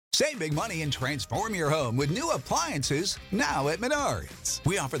Save big money and transform your home with new appliances now at Menards.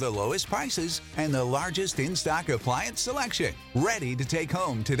 We offer the lowest prices and the largest in-stock appliance selection. Ready to take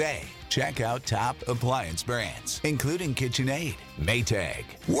home today. Check out top appliance brands, including KitchenAid, Maytag,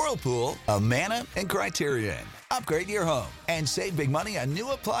 Whirlpool, Amana, and Criterion. Upgrade your home and save big money on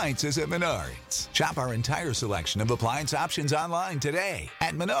new appliances at Menards. Shop our entire selection of appliance options online today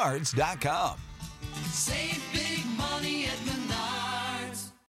at Menards.com. Save big money at Menards.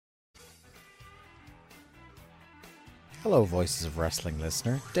 Hello, Voices of Wrestling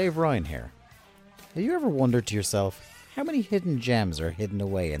listener. Dave Ryan here. Have you ever wondered to yourself how many hidden gems are hidden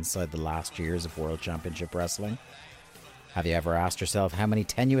away inside the last years of World Championship Wrestling? Have you ever asked yourself how many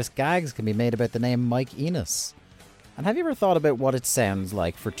tenuous gags can be made about the name Mike Enos? And have you ever thought about what it sounds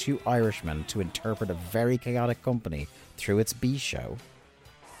like for two Irishmen to interpret a very chaotic company through its B-show?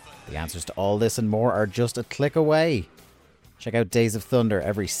 The answers to all this and more are just a click away. Check out Days of Thunder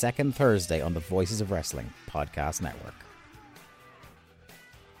every second Thursday on the Voices of Wrestling podcast network.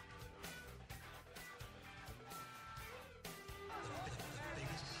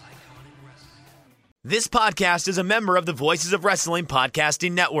 This podcast is a member of the Voices of Wrestling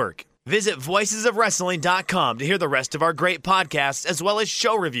podcasting network. Visit voicesofwrestling.com to hear the rest of our great podcasts, as well as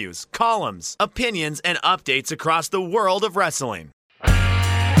show reviews, columns, opinions, and updates across the world of wrestling.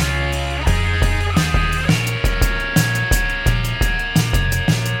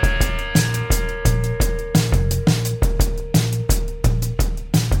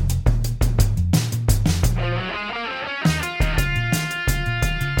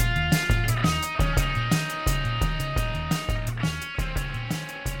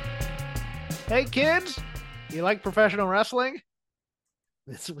 Hey kids, you like professional wrestling?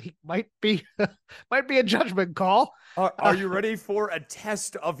 This week might be a judgment call. Are you ready for a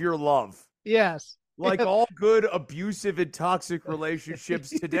test of your love? Yes. Like all good abusive and toxic relationships,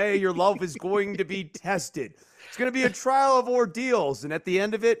 today your love is going to be tested. It's going to be a trial of ordeals, and at the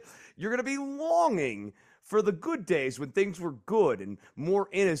end of it, you're going to be longing for the good days when things were good and more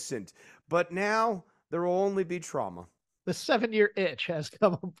innocent. But now there will only be trauma. The 7-year itch has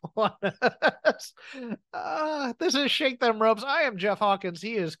come upon us. This is Shake Them Ropes. I am Jeff Hawkins.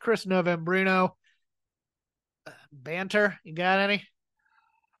 He is Chris Novembrino. Banter, you got any?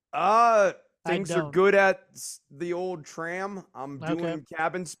 Things are good at the old tram. I'm doing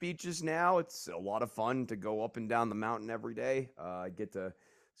cabin speeches now. It's a lot of fun to go up and down the mountain every day. I get to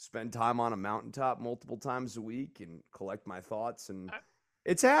spend time on a mountaintop multiple times a week and collect my thoughts, and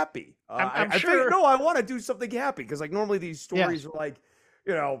it's happy. I'm I sure. think, I want to do something happy because, like, normally these stories are like,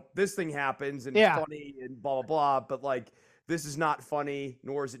 this thing happens and it's funny and blah, blah, blah. But, like, this is not funny,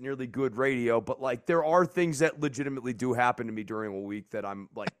 nor is it nearly good radio. But, like, there are things that legitimately do happen to me during a week that I'm,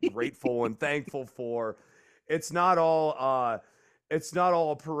 like, grateful and thankful for. It's not all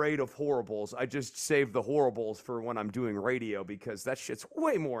a parade of horribles. I just save the horribles for when I'm doing radio because that shit's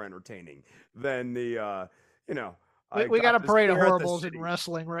way more entertaining than the, We got a parade of horribles in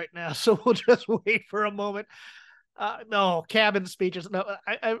wrestling right now, so we'll just wait for a moment. No, cabin speeches. No,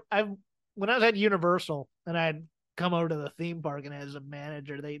 I when I was at Universal and I'd come over to the theme park and as a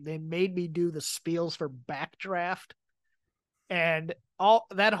manager, they made me do the spiels for Backdraft, and all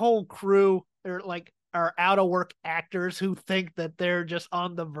that whole crew are out of work actors who think that they're just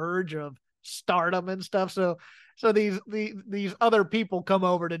on the verge of stardom and stuff. So these other people come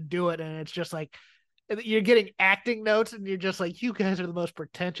over to do it, and it's just like, you're getting acting notes and you're just like, you guys are the most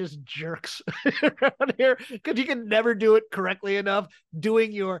pretentious jerks around here because you can never do it correctly enough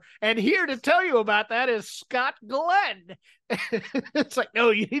and here to tell you about that is Scott Glenn. It's like,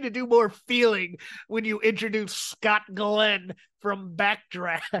 no, you need to do more feeling when you introduce Scott Glenn from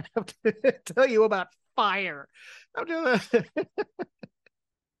Backdraft to tell you about fire.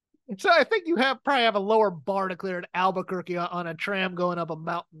 So I think you probably have a lower bar to clear at Albuquerque on a tram going up a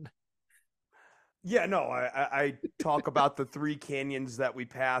mountain. Yeah, no, I talk about the 3 canyons that we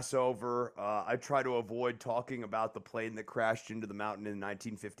pass over. I try to avoid talking about the plane that crashed into the mountain in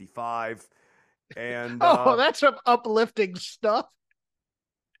 1955. And that's some uplifting stuff.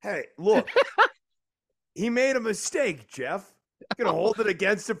 Hey, look, he made a mistake, Jeff. You're going to hold it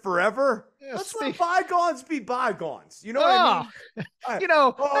against him forever? Yeah, let's let bygones be bygones. You know what I mean? We're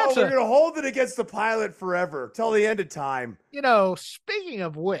going to hold it against the pilot forever till the end of time. Speaking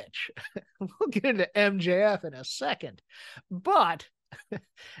of which, we'll get into MJF in a second, but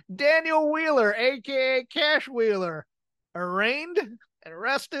Daniel Wheeler, a.k.a. Cash Wheeler, arraigned,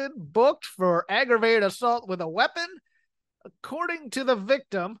 arrested, booked for aggravated assault with a weapon, according to the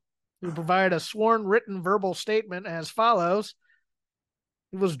victim, who provided a sworn written verbal statement as follows.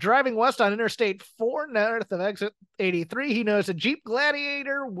 He was driving west on Interstate 4 north of exit 83. He noticed a Jeep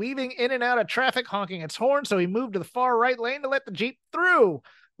Gladiator weaving in and out of traffic, honking its horn, so he moved to the far right lane to let the Jeep through.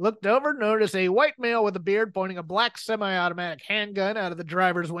 Looked over, noticed a white male with a beard pointing a black semi-automatic handgun out of the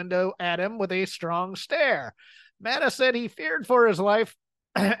driver's window at him with a strong stare. Matta said he feared for his life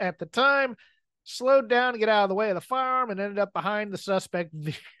at the time, slowed down to get out of the way of the firearm, and ended up behind the suspect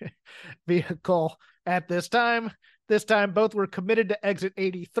vehicle at this time. This time, both were committed to exit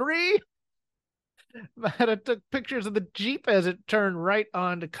 83. Matta took pictures of the Jeep as it turned right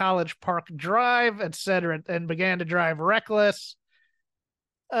onto College Park Drive, etc., and began to drive reckless.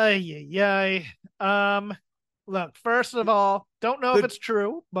 Look, first of all, don't know if it's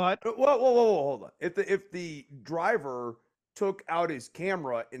true, but whoa, hold on. If the driver took out his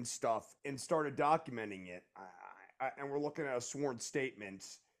camera and stuff and started documenting it, and we're looking at a sworn statement,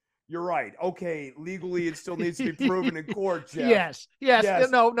 you're right. Okay, legally it still needs to be proven in court, Jeff. Yes.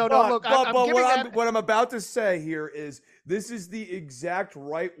 No. Look, what I'm about to say here is this is the exact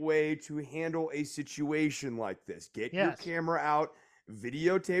right way to handle a situation like this. Get your camera out.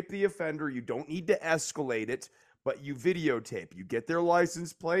 Videotape the offender. You don't need to escalate it, but you videotape. You get their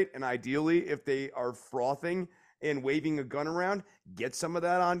license plate, and ideally, if they are frothing and waving a gun around, get some of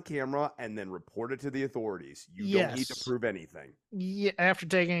that on camera and then report it to the authorities. You don't need to prove anything. Yeah,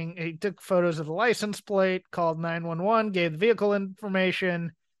 he took photos of the license plate, called 911, gave the vehicle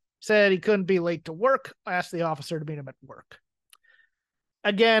information, said he couldn't be late to work, asked the officer to meet him at work.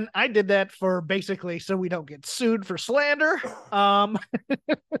 Again, I did that for basically so we don't get sued for slander.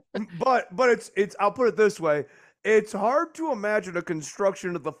 But it's I'll put it this way. It's hard to imagine a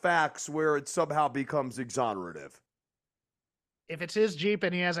construction of the facts where it somehow becomes exonerative. If it's his Jeep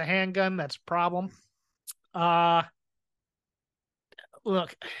and he has a handgun, that's a problem.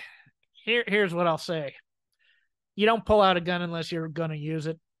 Look, here's what I'll say. You don't pull out a gun unless you're going to use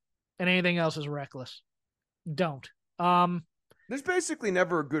it, and anything else is reckless. Don't. There's basically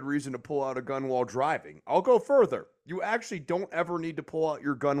never a good reason to pull out a gun while driving. I'll go further. You actually don't ever need to pull out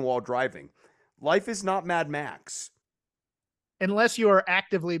your gun while driving. Life is not Mad Max. Unless you are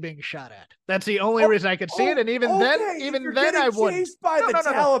actively being shot at. That's the only reason I could see it. And even then I wouldn't. Chased by the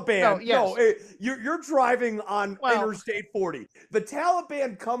Taliban. No, you're driving on Interstate 40. The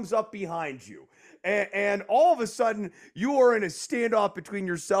Taliban comes up behind you. And all of a sudden, you are in a standoff between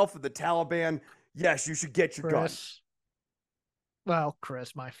yourself and the Taliban. Yes, you should get your gun. Well,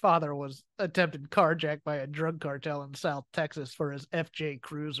 Chris, my father was attempted carjacked by a drug cartel in South Texas for his FJ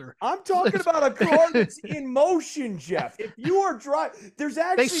Cruiser. I'm talking about a car that's in motion, Jeff. If you are driving, there's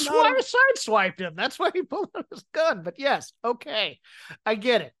actually sideswiped him. That's why he pulled out his gun. But yes, okay, I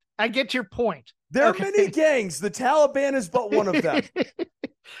get it. I get your point. There are many gangs. The Taliban is but one of them.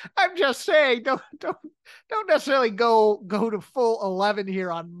 I'm just saying, don't necessarily go to full 11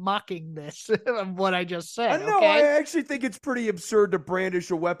 here on mocking this of what I just said. No, okay? I actually think it's pretty absurd to brandish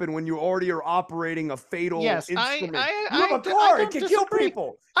a weapon when you already are operating a fatal instrument. You have a car; it can kill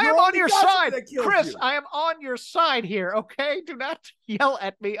people. I am on your side, Chris. I am on your side here. Okay, do not yell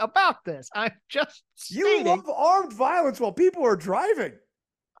at me about this. I'm just stating. You love armed violence while people are driving.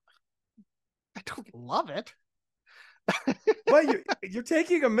 I don't love it. But you're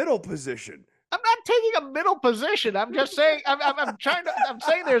taking a middle position. I'm not taking a middle position. I'm just saying. I'm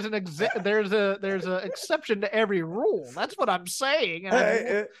saying there's an exception to every rule. That's what I'm saying.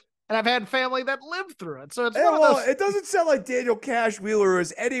 And I've had family that lived through it. So it's it doesn't sound like Daniel Cash Wheeler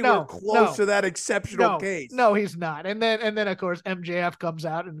is anywhere close to that exceptional case. No, he's not. And then of course MJF comes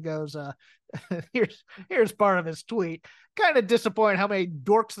out and goes, here's part of his tweet. Kind of disappointed how many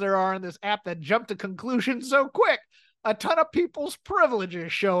dorks there are in this app that jump to conclusions so quick. A ton of people's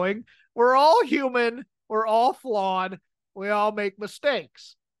privileges showing. We're all human. We're all flawed. We all make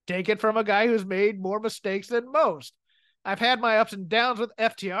mistakes. Take it from a guy who's made more mistakes than most. I've had my ups and downs with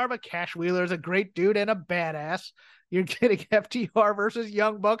FTR, but Cash Wheeler is a great dude and a badass. You're getting FTR versus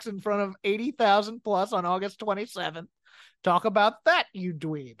Young Bucks in front of 80,000 plus on August 27th. Talk about that, you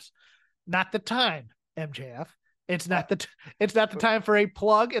dweebs. Not the time, MJF. It's not the time for a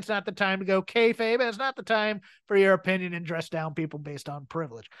plug. It's not the time to go kayfabe. And it's not the time for your opinion and dress down people based on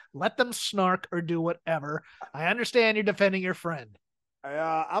privilege. Let them snark or do whatever. I understand you're defending your friend.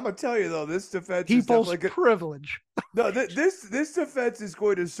 I'm gonna tell you though, this defense people's is privilege. No, this defense is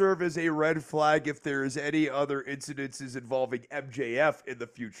going to serve as a red flag if there is any other incidences involving MJF in the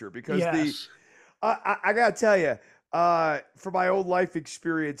future. Because I gotta tell you, from my own life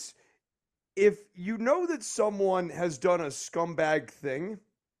experience, if you know that someone has done a scumbag thing,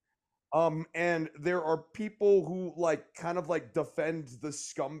 and there are people who kind of defend the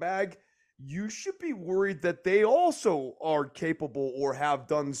scumbag, you should be worried that they also are capable or have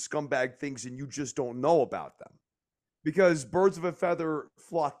done scumbag things and you just don't know about them, because birds of a feather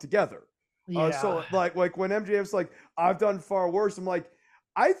flock together. Yeah. So like when MJF's like, I've done far worse, I'm like,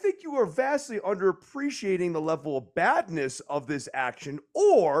 I think you are vastly underappreciating the level of badness of this action,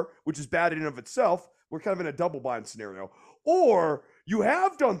 or, which is bad in and of itself, we're kind of in a double bind scenario, or you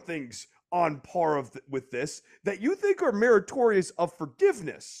have done things on par with this that you think are meritorious of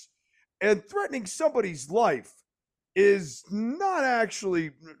forgiveness, and threatening somebody's life is not actually,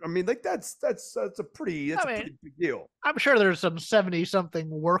 I mean, like that's a pretty big deal. I'm sure there's some 70-something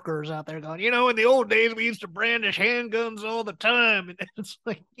workers out there going, in the old days we used to brandish handguns all the time. And it's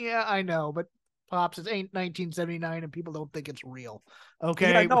like, yeah, I know, but Pops, it ain't 1979 and people don't think it's real.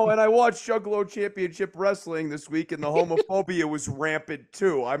 Okay. Yeah, no, and I watched Juggalo Championship Wrestling this week and the homophobia was rampant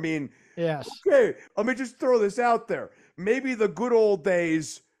too. I mean, yes. Okay, let me just throw this out there. Maybe the good old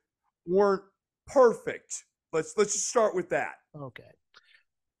days weren't perfect. Let's just start with that. Okay.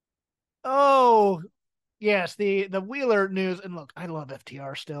 Oh, yes, the Wheeler news, and look, I love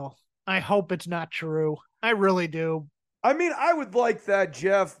FTR still. I hope it's not true. I really do. I mean, I would like that,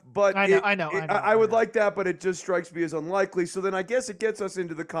 Jeff, but I would like that, but it just strikes me as unlikely. So then I guess it gets us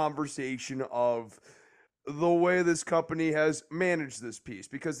into the conversation of the way this company has managed this piece,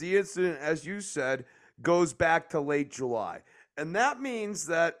 because the incident, as you said, goes back to late July. And that means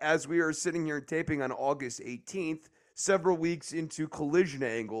that as we are sitting here taping on August 18th, several weeks into Collision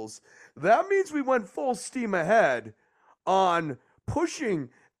Angles, that means we went full steam ahead on pushing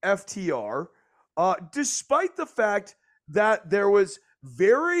FTR, despite the fact that there was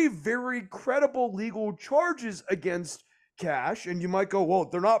very, very credible legal charges against Cash. And you might go, well,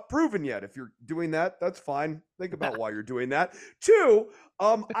 they're not proven yet. If you're doing that, that's fine. Think about why you're doing that. Two,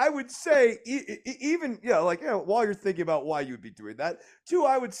 I would say while you're thinking about why you would be doing that. Two,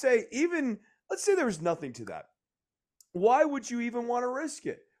 I would say let's say there was nothing to that. Why would you even want to risk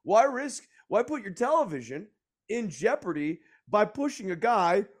it? Why put your television in jeopardy by pushing a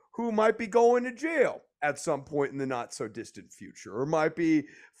guy who might be going to jail at some point in the not so distant future, or might be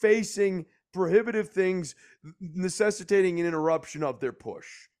facing prohibitive things necessitating an interruption of their push?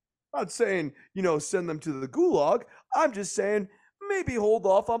 I'm not saying, send them to the gulag. I'm just saying maybe hold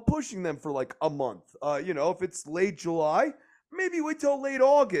off on pushing them for like a month. If it's late July, maybe wait till late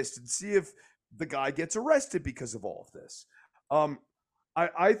August and see if the guy gets arrested because of all of this.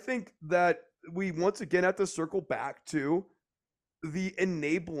 I think that we once again have to circle back to the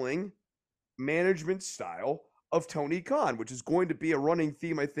enabling management style of Tony Khan, which is going to be a running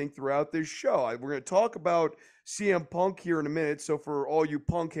theme, I think, throughout this show. We're going to talk about CM Punk here in a minute. So for all you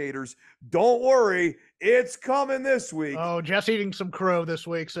Punk haters, don't worry, it's coming this week. Oh, Jeff's eating some crow this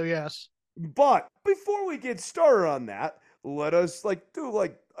week, so yes. But before we get started on that, let us do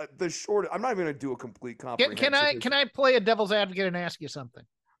the short. I'm not even going to do a complete comprehensive. Can I play a devil's advocate and ask you something?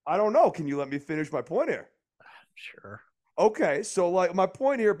 I don't know. Can you let me finish my point here? Sure. Okay, so my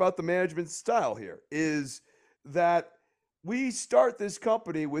point here about the management style here is that we start this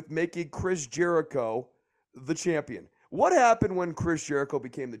company with making Chris Jericho the champion. What happened when Chris Jericho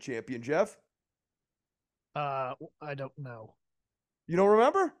became the champion, Jeff? I don't know. You don't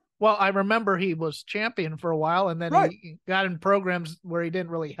remember? Well, I remember he was champion for a while, and then he got in programs where he didn't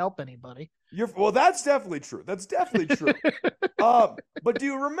really help anybody. Well, that's definitely true. That's definitely true. But do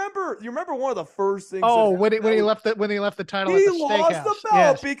you remember? You remember one of the first things? Oh, when he left the title, he at the lost steakhouse. the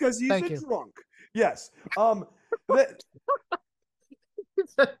belt because he's a drunk. Yes. He's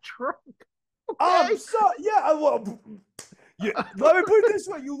a drunk. Okay. Let me put it this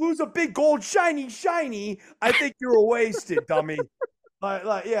way: you lose a big gold shiny. I think you were wasted, dummy.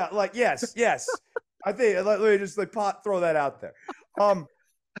 Yes. I think let me just throw that out there. I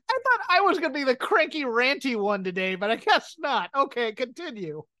thought I was going to be the cranky, ranty one today, but I guess not. Okay,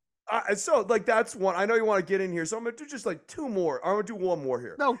 continue. So that's one. I know you want to get in here, so I'm going to do just two more. I'm going to do one more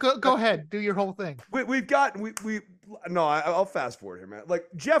here. No, go ahead. Do your whole thing. I'll fast forward here, man.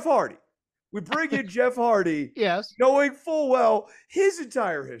 Jeff Hardy. We bring in Jeff Hardy. Yes. Knowing full well his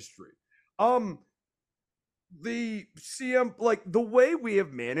entire history. The CM, the way we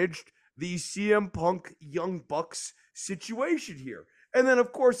have managed the CM Punk Young Bucks situation here. And then,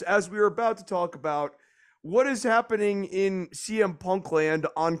 of course, as we were about to talk about what is happening in CM Punk land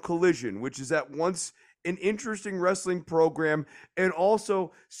on Collision, which is at once an interesting wrestling program and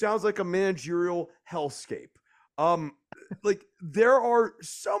also sounds like a managerial hellscape. There are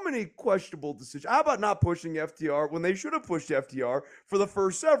so many questionable decisions. How about not pushing FTR when they should have pushed FTR for the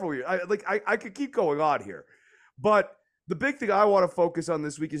first several years? I could keep going on here. But the big thing I want to focus on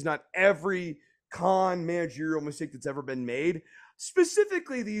this week is not every con managerial mistake that's ever been made,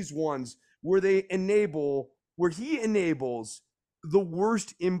 specifically these ones where he enables the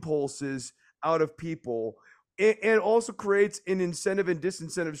worst impulses out of people, and also creates an incentive and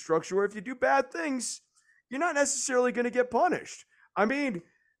disincentive structure where if you do bad things, you're not necessarily going to get punished. I mean,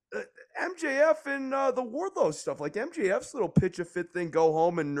 MJF and the Wardlow stuff, like MJF's little pitch a fit thing, go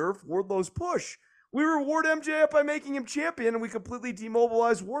home and nerf Wardlow's push. We reward MJF by making him champion, and we completely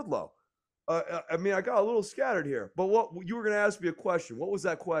demobilize Wardlow. I mean, I got a little scattered here, but what you were going to ask me a question. What was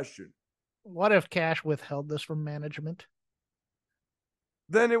that question? What if Cash withheld this from management?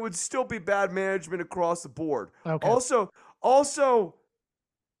 Then it would still be bad management across the board. Okay. Also,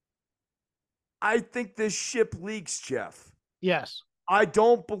 I think this ship leaks, Jeff. Yes. I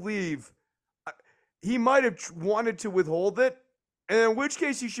don't believe he might have wanted to withhold it, and in which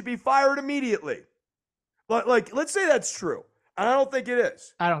case he should be fired immediately. Like, let's say that's true. And I don't think it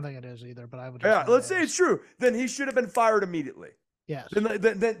is. I don't think it is either, but I would. Let's say it's true. Then he should have been fired immediately. Yes.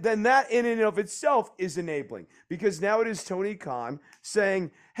 Then that in and of itself is enabling, because now it is Tony Khan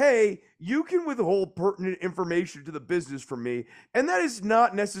saying, hey, you can withhold pertinent information to the business from me, and that is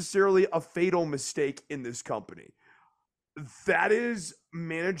not necessarily a fatal mistake in this company. That is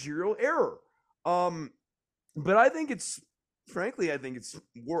managerial error. But I think it's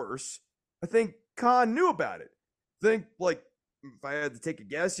worse. I think Khan knew about it. I think, like, if I had to take a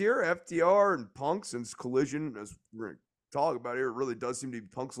guess here, FTR and Punk, since Collision, as we're going to talk about here, it really does seem to be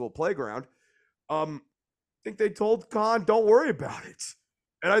Punk's little playground. I think they told Khan, don't worry about it.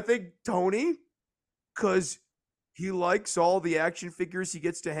 And I think Tony, because he likes all the action figures he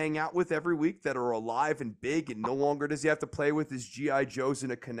gets to hang out with every week that are alive and big, and no longer does he have to play with his G.I. Joes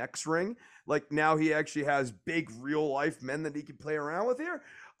in a Connects ring. Like, now he actually has big real-life men that he can play around with here.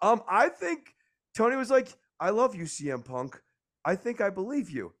 I think Tony was like, I love you, CM Punk. I think I believe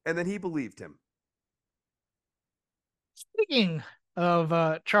you. And then he believed him. Speaking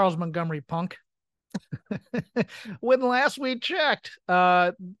of Charles Montgomery Punk, when last we checked,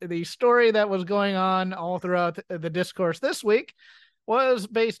 the story that was going on all throughout the discourse this week was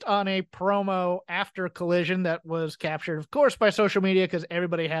based on a promo after Collision that was captured, of course, by social media, because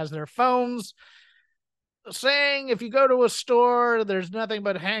everybody has their phones, saying if you go to a store, there's nothing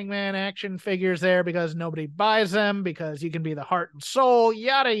but Hangman action figures there because nobody buys them, because you can be the heart and soul,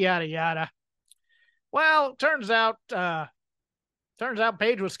 yada, yada, yada. Well, turns out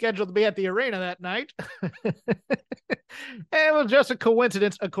Paige was scheduled to be at the arena that night. It was just a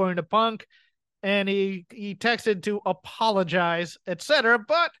coincidence, according to Punk. And he texted to apologize, etc.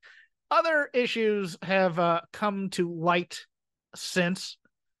 But other issues have come to light since.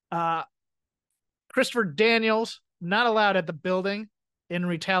 Christopher Daniels, not allowed at the building in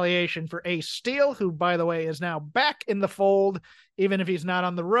retaliation for Ace Steel, who, by the way, is now back in the fold, even if he's not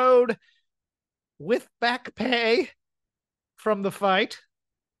on the road, with back pay from the fight.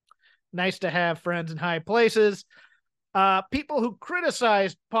 Nice to have friends in high places. People who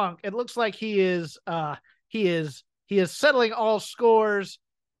criticized Punk, it looks like he is settling all scores,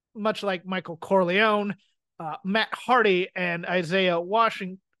 much like Michael Corleone. Matt Hardy and Isaiah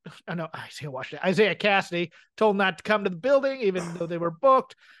Cassidy told not to come to the building, even though they were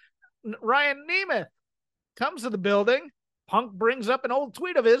booked. Ryan Nemeth comes to the building. Punk brings up an old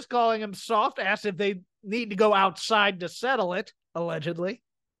tweet of his calling him soft, asks if they need to go outside to settle it, allegedly.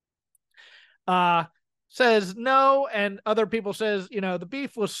 Says no, and other people says, the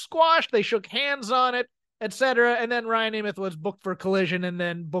beef was squashed, they shook hands on it, etc. And then Ryan Nemeth was booked for Collision and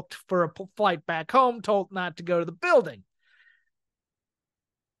then booked for a flight back home, told not to go to the building.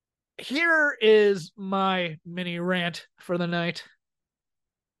 Here is my mini rant for the night.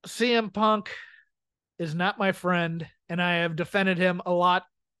 CM Punk is not my friend, and I have defended him a lot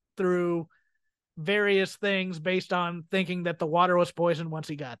through various things based on thinking that the water was poisoned once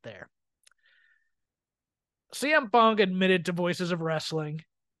he got there. CM Punk admitted to Voices of Wrestling,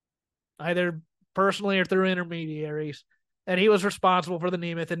 either personally or through intermediaries, and he was responsible for the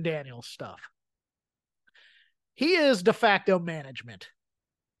Nemeth and Daniels stuff. He is de facto management.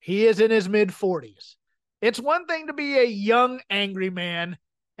 He is in his mid-40s. It's one thing to be a young, angry man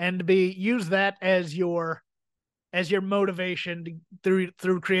and to use that as your motivation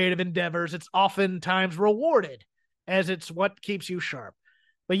through creative endeavors. It's oftentimes rewarded, as it's what keeps you sharp.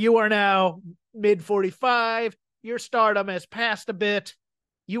 But you are now mid-45. Your stardom has passed a bit.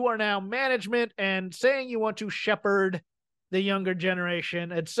 You are now management and saying you want to shepherd the younger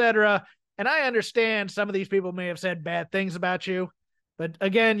generation, etc. And I understand some of these people may have said bad things about you, but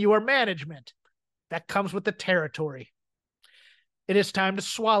again, you are management. That comes with the territory. It is time to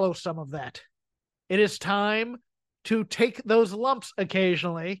swallow some of that. It is time to take those lumps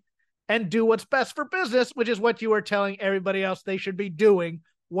occasionally and do what's best for business, which is what you are telling everybody else they should be doing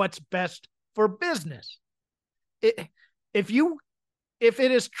what's best for business. If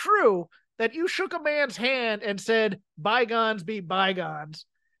it is true that you shook a man's hand and said, bygones be bygones,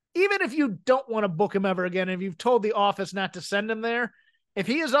 even if you don't want to book him ever again, if you've told the office not to send him there, if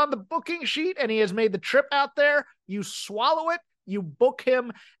he is on the booking sheet and he has made the trip out there, you swallow it, you book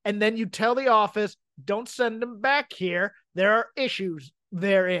him, and then you tell the office, don't send him back here. There are issues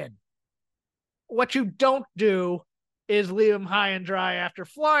therein. What you don't do is leave him high and dry after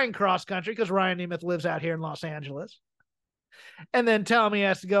flying cross country, because Ryan Nemeth lives out here in Los Angeles, and then tell him he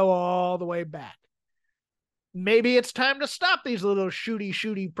has to go all the way back. Maybe it's time to stop these little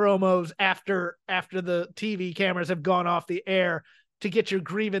shooty promos after the TV cameras have gone off the air to get your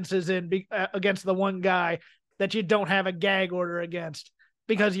grievances in against the one guy that you don't have a gag order against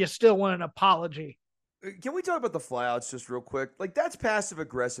because you still want an apology. Can we talk about the flyouts just real quick? Like, that's passive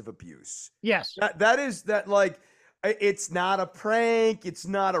aggressive abuse. Yes. That is like, it's not a prank. It's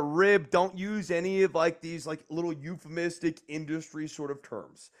not a rib. Don't use any of like these like little euphemistic industry sort of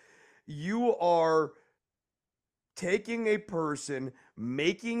terms. You are taking a person,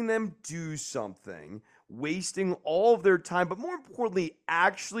 making them do something, wasting all of their time, but more importantly,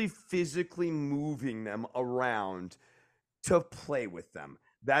 actually physically moving them around to play with them.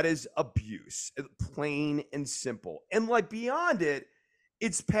 That is abuse, plain and simple. And like beyond it,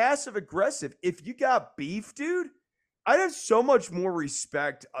 it's passive aggressive. If you got beef, dude, I'd have so much more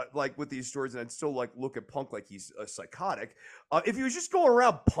respect, like with these stories, and I'd still like look at Punk like he's a psychotic. If he was just going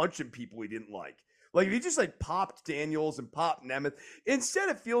around punching people he didn't like if he just like popped Daniels and popped Nemeth, instead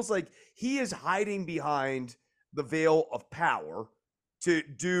it feels like he is hiding behind the veil of power to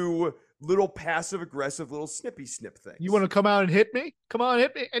do little passive aggressive, little snippy snip things. You want to come out and hit me? Come on,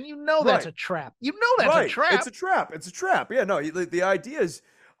 hit me, and you know that's a trap. You know that's a trap. It's a trap. It's a trap. Yeah, no. The idea is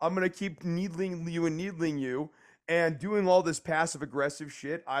I'm gonna keep needling you. And doing all this passive aggressive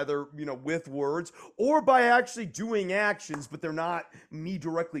shit, either, with words or by actually doing actions, but they're not me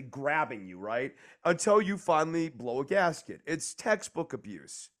directly grabbing you, right? Until you finally blow a gasket. It's textbook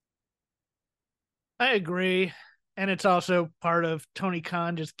abuse. I agree. And it's also part of Tony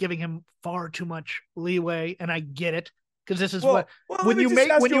Khan just giving him far too much leeway. And I get it. Because this is when you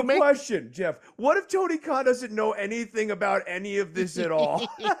make a question, Jeff. What if Tony Khan doesn't know anything about any of this at all?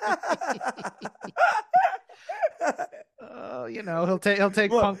 He'll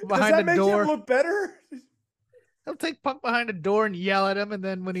take Punk behind the door. Does that make him look better? He'll take Punk behind the door and yell at him, and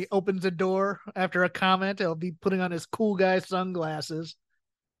then when he opens the door after a comment, he'll be putting on his cool guy sunglasses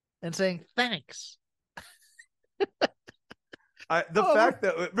and saying thanks. The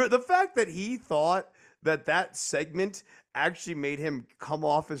fact that he thought that segment actually made him come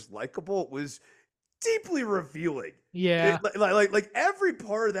off as likable was deeply revealing. Yeah. Like every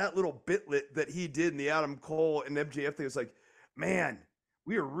part of that little bitlet that he did in the Adam Cole and MJF thing was like, man,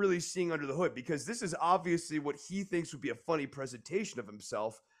 we are really seeing under the hood, because this is obviously what he thinks would be a funny presentation of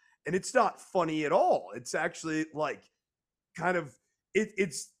himself. And it's not funny at all. It's actually like kind of,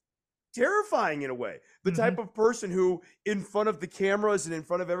 it's terrifying in a way. The type of person who in front of the cameras and in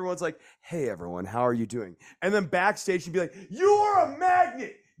front of everyone's like, hey everyone, how are you doing? And then backstage and be like, you are a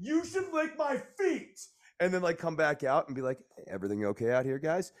magnet. You should lick my feet. And then like come back out and be like, hey, everything okay out here,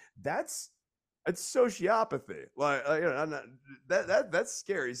 guys? That's sociopathy. That's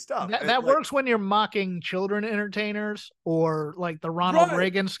scary stuff. That works when you're mocking children entertainers, or like the Ronald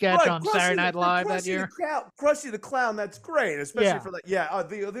Reagan sketch on Krusty, Saturday Night Live that year. Krusty the Clown, that's great, especially for that. Yeah,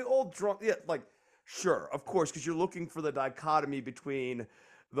 the old drunk. Yeah, like sure, of course, because you're looking for the dichotomy between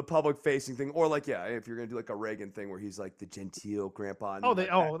the public-facing thing, or like, if you're gonna do like a Reagan thing where he's like the genteel grandpa.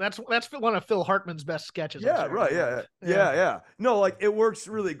 That's one of Phil Hartman's best sketches. Yeah, right. Yeah. No, like it works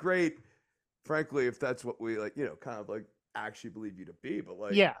really great. Frankly, if that's what we like, kind of like actually believe you to be, but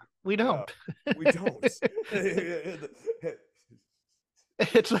like, we don't. We don't.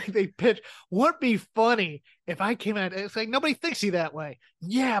 It's like they pitch. What'd be funny if I came out? It's like nobody thinks you that way.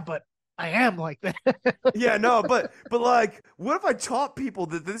 Yeah, but I am like that. Yeah, no, but like, what if I taught people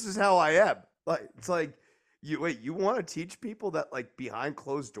that this is how I am? Like, it's like, you want to teach people that like behind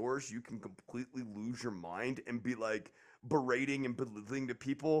closed doors you can completely lose your mind and be like berating and belittling to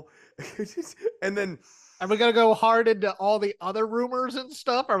people, and then are we gonna go hard into all the other rumors and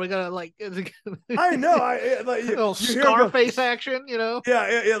stuff? Are we gonna like? I know, like little Scarface action,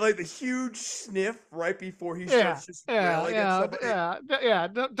 Yeah, like the huge sniff right before he starts just railing at somebody.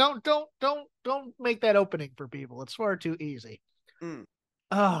 Don't make that opening for people. It's far too easy. Ron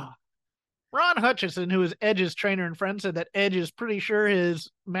Hutchison, who is Edge's trainer and friend, said that Edge is pretty sure his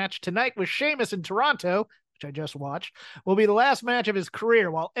match tonight with Sheamus in Toronto, which I just watched, will be the last match of his career.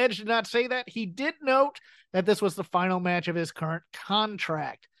 While Edge did not say that, he did note that this was the final match of his current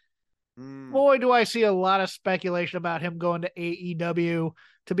contract. Boy, do I see a lot of speculation about him going to AEW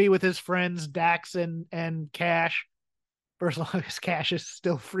to be with his friends Dax and Cash. For as long as Cash is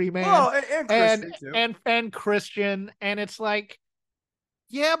still free man. Oh, and Christian too. And Christian. And it's like,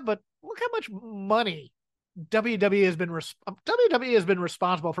 yeah, but look how much money WWE has been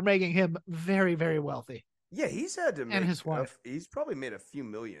responsible for making him very, very wealthy. Yeah, he's had to make, and his wife. He's probably made a few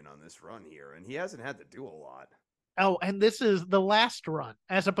million on this run here, and he hasn't had to do a lot. Oh, and this is the last run,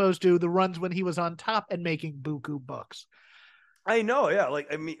 as opposed to the runs when he was on top and making buku bucks. I know, yeah.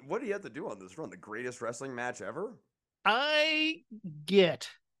 Like, I mean, what do you have to do on this run? The greatest wrestling match ever? I get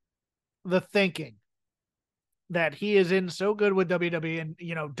the thinking that he is in so good with WWE, and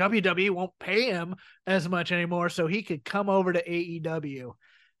WWE won't pay him as much anymore, so he could come over to AEW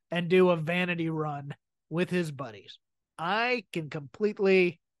and do a vanity run with his buddies. I can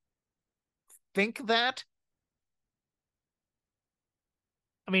completely think that.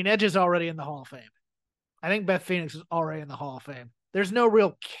 I mean, Edge is already in the Hall of Fame. I think Beth Phoenix is already in the Hall of Fame. There's no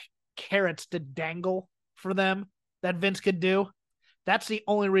real carrots to dangle for them that Vince could do. That's the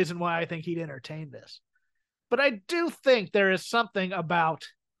only reason why I think he'd entertain this. But I do think there is something about,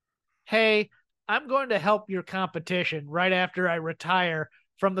 hey, I'm going to help your competition right after I retire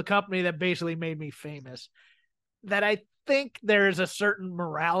from the company that basically made me famous, that I think there is a certain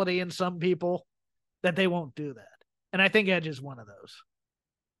morality in some people that they won't do that. And I think Edge is one of those.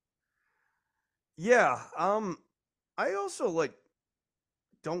 Yeah. I also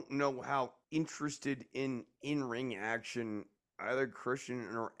don't know how interested in in-ring action either Christian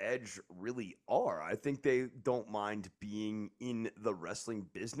or Edge really are. I think they don't mind being in the wrestling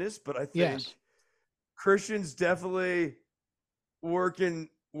business, but I think Christian's definitely working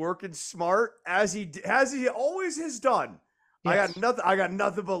smart as he always has done. Yes. I got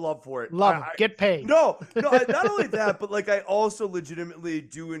nothing but love for it. Love it. Get paid. No, not only that, but I also legitimately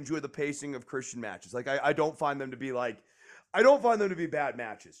do enjoy the pacing of Christian matches. I don't find them to be bad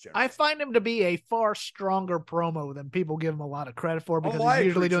matches, generally. I find him to be a far stronger promo than people give him a lot of credit for, because he's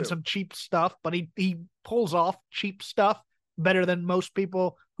usually doing some cheap stuff, but he pulls off cheap stuff better than most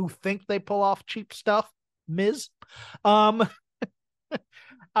people who think they pull off cheap stuff. Miz. I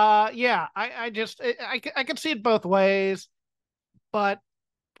can see it both ways, but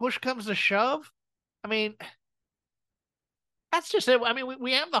push comes to shove. I mean, that's just it. I mean,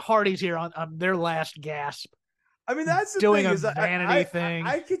 we have the Hardys here on their last gasp. I mean, that's the doing thing, a vanity thing.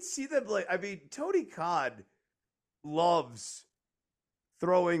 I could see them Tony Khan loves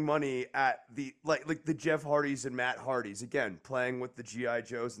throwing money at the the Jeff Hardys and Matt Hardys, again, playing with the G.I.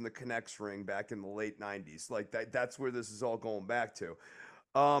 Joes and the Connects ring back in the late 90s. That's where this is all going back to.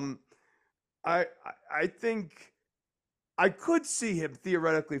 I think I could see him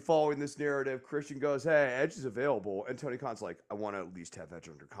theoretically following this narrative. Christian goes, "Hey, Edge is available," and Tony Khan's like, "I want to at least have Edge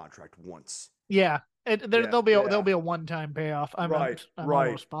under contract once." Yeah, there'll be a one-time payoff. I'm almost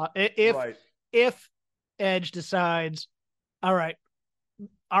if Edge decides, all right,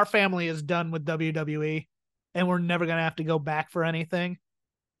 our family is done with WWE, and we're never gonna have to go back for anything.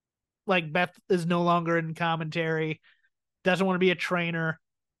 Like, Beth is no longer in commentary, doesn't want to be a trainer.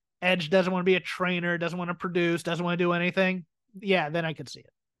 Edge doesn't want to be a trainer, doesn't want to produce, doesn't want to do anything. Yeah, then I could see it.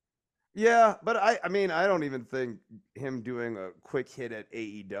 Yeah, but I mean, I don't even think him doing a quick hit at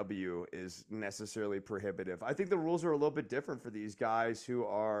AEW is necessarily prohibitive. I think the rules are a little bit different for these guys who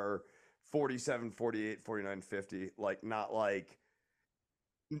are 47, 48, 49, 50,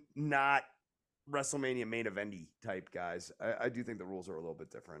 not WrestleMania main eventy type guys. I do think the rules are a little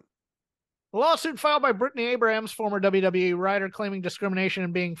bit different. A lawsuit filed by Brittany Abrams, former WWE writer, claiming discrimination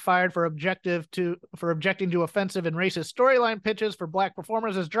and being fired for objecting to offensive and racist storyline pitches for black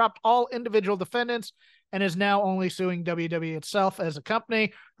performers, has dropped all individual defendants and is now only suing WWE itself as a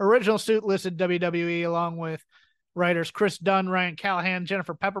company. Her original suit listed WWE along with writers Chris Dunn, Ryan Callahan,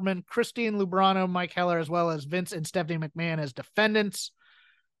 Jennifer Pepperman, Christine Lubrano, Mike Heller, as well as Vince and Stephanie McMahon as defendants.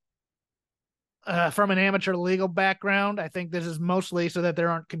 From an amateur legal background, I think this is mostly so that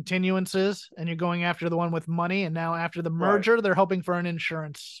there aren't continuances and you're going after the one with money. And now after the merger, They're hoping for an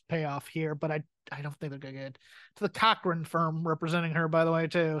insurance payoff here, but I don't think they're going to get it. It's the Cochran firm representing her, by the way,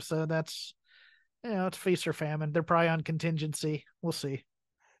 too. So that's, it's feast or famine. They're probably on contingency. We'll see.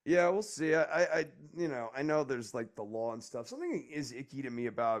 Yeah, we'll see. I know there's the law and stuff. Something is icky to me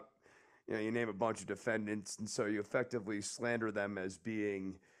about, you name a bunch of defendants, and so you effectively slander them as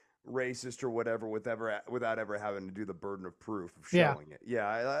being racist or whatever without ever having to do the burden of proof of showing it.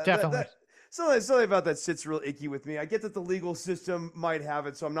 Yeah, definitely. something about that sits real icky with me. I get that the legal system might have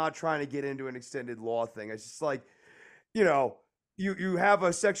it, so I'm not trying to get into an extended law thing. It's just like, you know, you have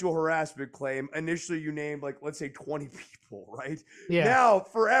a sexual harassment claim. Initially, you named like, let's say 20 people, right? Yeah. Now,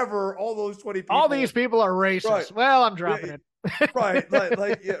 forever, all those 20 people. All these people are racist. Right. Well, I'm dropping it. Right.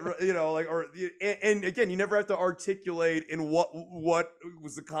 And again, you never have to articulate in what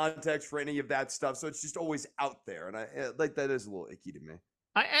was the context for any of that stuff. So it's just always out there. And I like, that is a little icky to me.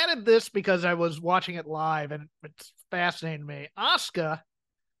 I added this because I was watching it live and it's fascinating to me. Asuka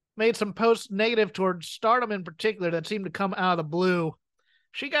made some posts negative towards Stardom in particular that seemed to come out of the blue.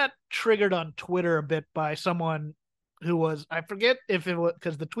 She got triggered on Twitter a bit by someone who was, I forget if it was,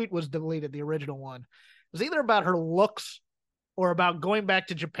 because the tweet was deleted, the original one. It was either about her looks or about going back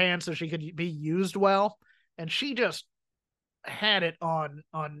to Japan so she could be used well. And she just had it on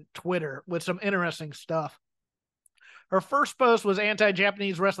Twitter with some interesting stuff. Her first post was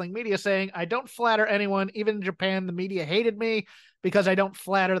anti-Japanese wrestling media saying, I don't flatter anyone. Even in Japan, the media hated me because I don't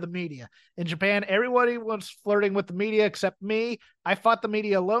flatter the media. In Japan, everybody was flirting with the media except me. I fought the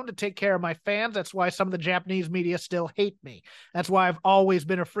media alone to take care of my fans. That's why some of the Japanese media still hate me. That's why I've always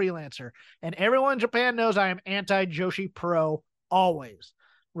been a freelancer. And everyone in Japan knows I am anti-Joshi Pro always.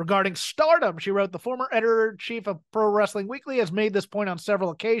 Regarding Stardom, she wrote, the former editor-in-chief of Pro Wrestling Weekly has made this point on several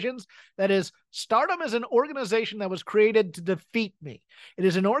occasions. That is, Stardom is an organization that was created to defeat me. It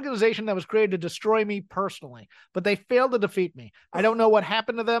is an organization that was created to destroy me personally, but they failed to defeat me. I don't know what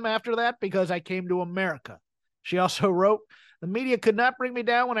happened to them after that because I came to America. She also wrote, the media could not bring me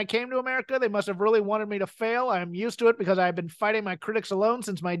down when I came to America. They must have really wanted me to fail. I am used to it because I've been fighting my critics alone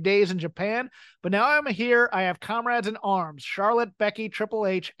since my days in Japan. But now I'm here. I have comrades in arms, Charlotte, Becky, Triple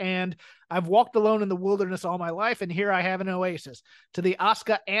H, and I've walked alone in the wilderness all my life, and here I have an oasis. To the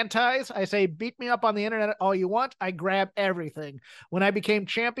Asuka antis, I say, beat me up on the internet all you want. I grab everything. When I became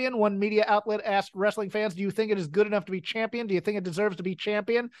champion, one media outlet asked wrestling fans, do you think it is good enough to be champion? Do you think it deserves to be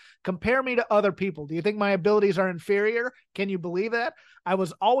champion? Compare me to other people. Do you think my abilities are inferior? Can you believe that? I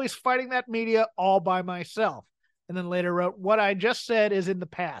was always fighting that media all by myself. And then later wrote, what I just said is in the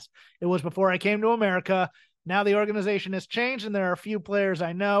past. It was before I came to America. Now the organization has changed and there are a few players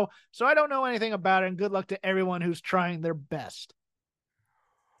I know, so I don't know anything about it, and good luck to everyone who's trying their best.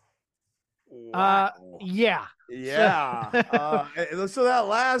 Wow. Yeah. So that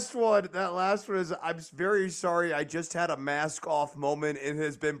last one is, I'm very sorry. I just had a mask off moment. It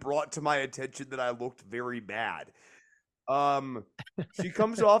has been brought to my attention that I looked very bad. She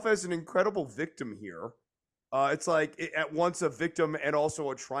comes off as an incredible victim here. It's like at once a victim and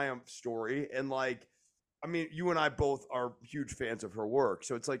also a triumph story. And like, I mean, you and I both are huge fans of her work.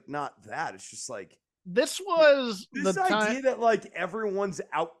 So it's like, not that. It's just like, this was this idea that like everyone's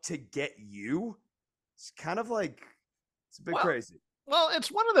out to get you. It's kind of like, it's a bit crazy. Well,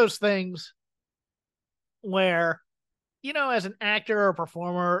 it's one of those things where, you know, as an actor or a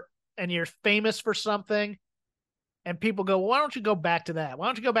performer and you're famous for something and people go, well, why don't you go back to that? Why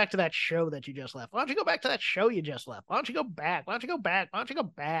don't you go back to that show that you just left? Why don't you go back to that show you just left? Why don't you go back? Why don't you go back? Why don't you go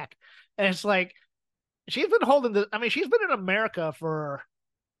back? And it's like, she's been holding the, I mean, she's been in America for,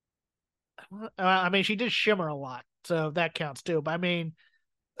 I mean, she did Shimmer a lot, so that counts too. But I mean,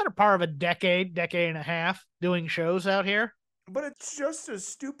 better part of a decade and a half doing shows out here. But it's just a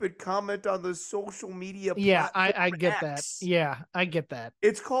stupid comment on the social media platform. Yeah, I get X. that. Yeah, I get that.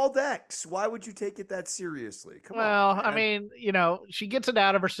 It's called X. Why would you take it that seriously? Come on. Well, Man. I mean, you know, she gets it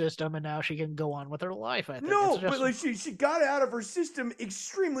out of her system and now she can go on with her life, I think. No, but like she got it out of her system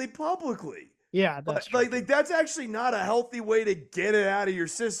extremely publicly. Yeah, that's true. Like that's actually not a healthy way to get it out of your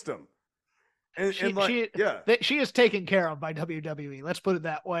system. And she is taken care of by WWE. Let's put it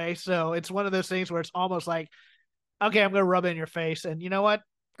that way. So it's one of those things where it's almost like, okay, I'm going to rub it in your face. And you know what?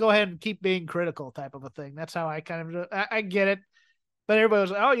 Go ahead and keep being critical type of a thing. That's how I kind of, I get it. But everybody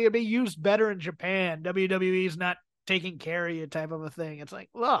was like, oh, you're going to be used better in Japan. WWE's not taking care of you type of a thing. It's like,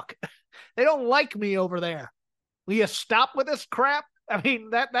 look, they don't like me over there. Will you stop with this crap? I mean,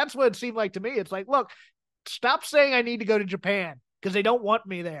 that's what it seemed like to me. It's like, look, stop saying I need to go to Japan because they don't want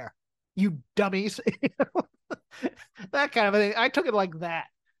me there. You dummies. That kind of a thing. I took it like that.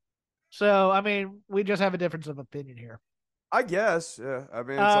 So, I mean, we just have a difference of opinion here. I guess. Yeah. I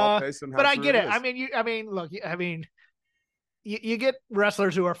mean, it's all based on how. But I get it. Is. You get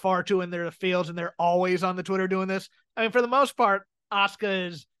wrestlers who are far too in their fields and they're always on the Twitter doing this. I mean, for the most part, Asuka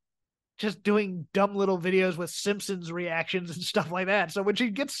is just doing dumb little videos with Simpsons reactions and stuff like that. So when she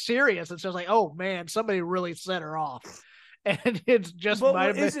gets serious, it's just like, oh man, somebody really set her off. And it's just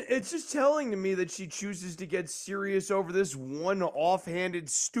it's just telling to me that she chooses to get serious over this one offhanded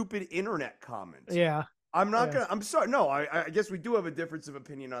stupid internet comment. Yeah. I'm not gonna. I'm sorry. No, I guess we do have a difference of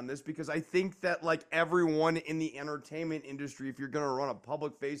opinion on this because I think that like everyone in the entertainment industry, if you're gonna run a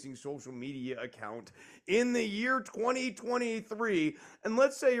public-facing social media account in the year 2023, and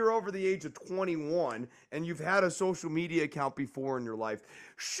let's say you're over the age of 21 and you've had a social media account before in your life,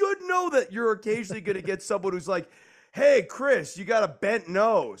 should know that you're occasionally gonna get someone who's like, "Hey, Chris, you got a bent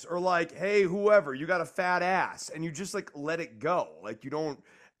nose," or like, "Hey, whoever, you got a fat ass," and you just like let it go. Like you don't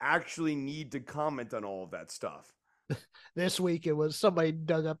actually need to comment on all of that stuff. This week it was somebody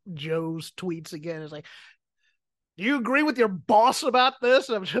dug up Joe's tweets again. It's like, do you agree with your boss about this?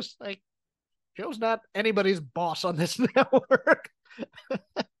 I'm just like, Joe's not anybody's boss on this network.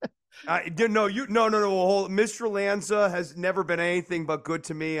 No. Mr. Lanza has never been anything but good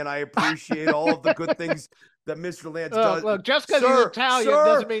to me, and I appreciate all of the good things that Mr. Lanza does. Look, just because he's Italian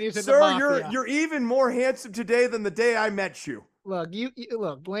doesn't mean he's in the mafia. You're even more handsome today than the day I met you. Look,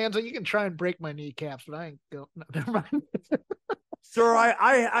 look, Lanza, you can try and break my kneecaps, but I ain't go. No, never mind. Sir,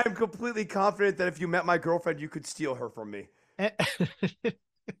 I'm completely confident that if you met my girlfriend, you could steal her from me.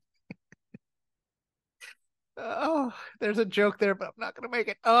 Oh, there's a joke there, but I'm not going to make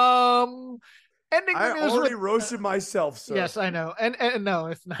it. Ending the news. I already roasted myself, sir. Yes, I know. And no,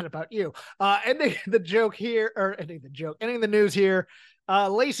 it's not about you. Ending the news here.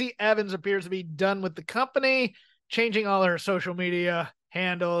 Lacey Evans appears to be done with the company, changing all her social media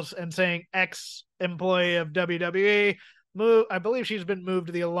handles and saying ex-employee of WWE. I believe she's been moved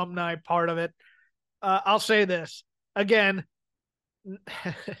to the alumni part of it. I'll say this again.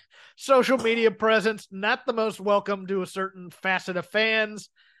 Social media presence, not the most welcome to a certain facet of fans.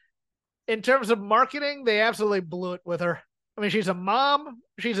 In terms of marketing, they absolutely blew it with her. I mean, she's a mom.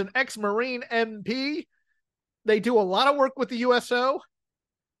 She's an ex-Marine MP. They do a lot of work with the USO.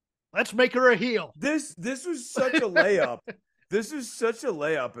 Let's make her a heel. This was such a layup. This was such a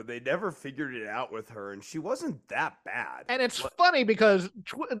layup, and they never figured it out with her, and she wasn't that bad. And it's funny because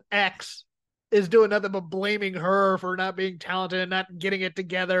X is doing nothing but blaming her for not being talented and not getting it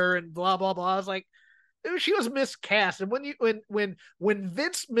together and blah, blah, blah. I was like, she was miscast. And when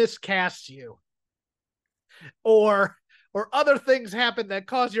Vince miscasts you or other things happen that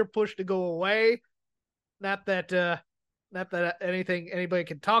cause your push to go away, not that anything anybody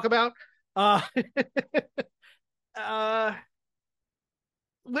can talk about. If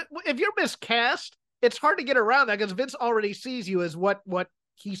you're miscast, it's hard to get around that because Vince already sees you as what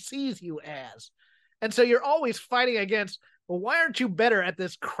he sees you as. And so you're always fighting against, well, why aren't you better at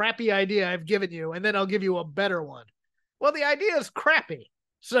this crappy idea I've given you? And then I'll give you a better one. Well, the idea is crappy.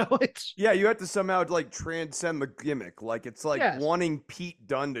 So it's... Yeah, you have to somehow like transcend the gimmick. Like it's like wanting Pete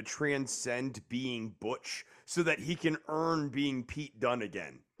Dunne to transcend being Butch so that he can earn being Pete Dunne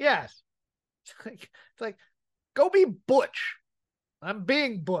again. Yes. It's like go be Butch. I'm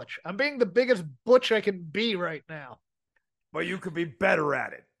being Butch. I'm being the biggest Butch I can be right now. But you could be better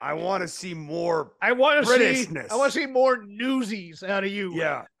at it. I want to see more Britishness. I want to see more newsies out of you.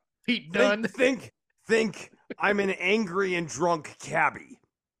 Yeah. Pete Dunne. Think I'm an angry and drunk cabbie.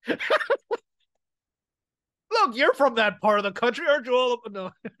 Look, you're from that part of the country, aren't you? All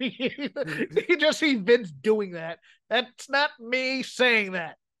no. You just see Vince doing that. That's not me saying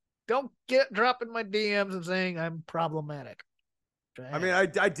that. Don't drop in my DMs and saying I'm problematic. I mean, I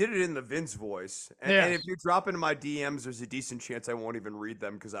did it in the Vince voice. And if you drop into my DMs, there's a decent chance I won't even read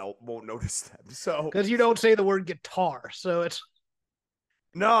them because I won't notice them. So because you don't say the word guitar. So it's...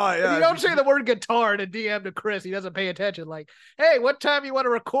 No, yeah. If you don't say the word guitar in a DM to Chris, he doesn't pay attention. Like, hey, what time you want to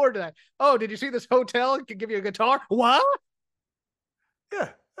record that? Oh, did you see this hotel? It can give you a guitar? What? Yeah,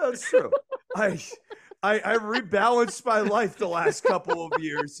 that's true. I rebalanced my life the last couple of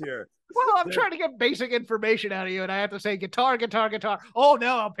years here. Well, I'm trying to get basic information out of you, and I have to say guitar, guitar, guitar. Oh,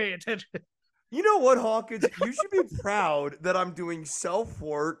 now I'll pay attention. You know what, Hawkins? You should be proud that I'm doing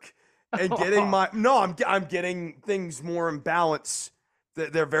self-work and getting I'm getting things more in balance.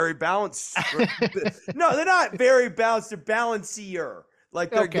 They're very balanced. No, they're not very balanced. They're balancier.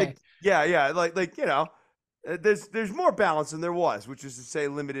 Like they're okay. Like you know, there's more balance than there was, which is to say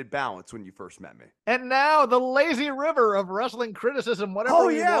limited balance when you first met me. And now the lazy river of wrestling criticism,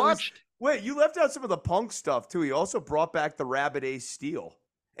 whatever you watched. Wait, you left out some of the Punk stuff too. He also brought back the Rabbit Ace Steel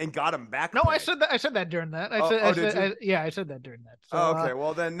and got him back. No, I said that during that. I said that during that. So, okay,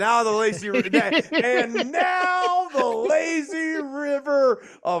 well then now the lazy and now the lazy river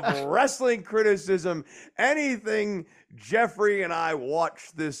of wrestling criticism. Anything Jeffrey and I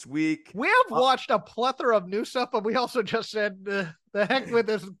watched this week. We have watched a plethora of new stuff, but we also just said the heck with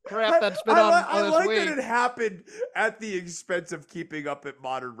this crap that's been on I this like week. that it happened at the expense of keeping up at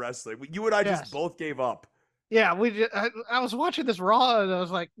Modern Wrestling. You and I just both gave up. Yeah, I was watching this Raw and I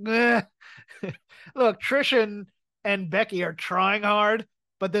was like, "Meh." Look, Trish and Becky are trying hard,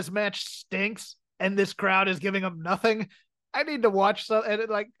 but this match stinks, and this crowd is giving them nothing. I need to watch some. And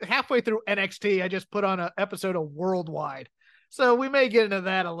like halfway through NXT, I just put on an episode of Worldwide, so we may get into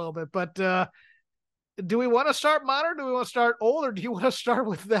that a little bit. But do we want to start modern? Do we want to start old, or do you want to start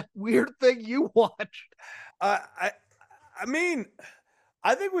with that weird thing you watched? I mean,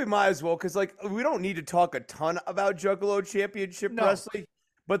 I think we might as well, because like we don't need to talk a ton about Juggalo Championship Wrestling,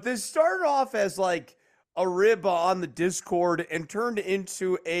 but this started off as like a rib on the Discord and turned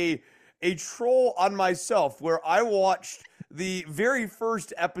into a troll on myself, where I watched the very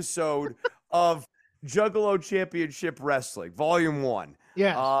first episode of Juggalo Championship Wrestling, Volume 1.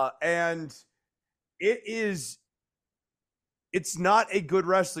 Yeah. And it's not a good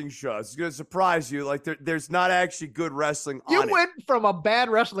wrestling show. It's going to surprise you. Like there's not actually good wrestling on it. You went from a bad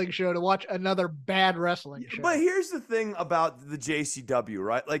wrestling show to watch another bad wrestling show. But here's the thing about the JCW,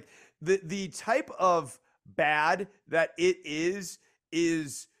 right? Like the type of bad that it is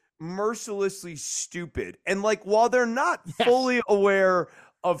mercilessly stupid. And like while they're not fully aware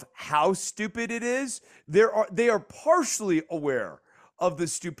of how stupid it is, they are partially aware of the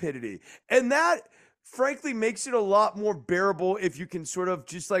stupidity. And that frankly makes it a lot more bearable if you can sort of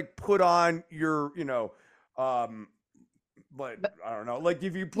just like put on your, but I don't know, like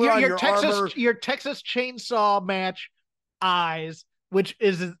if you put on your armor, your Texas Chainsaw Match eyes, which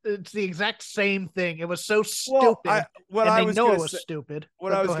it's the exact same thing. It was so stupid. It was stupid.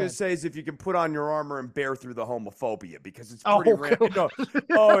 What I was going to say is if you can put on your armor and bear through the homophobia, because it's pretty random.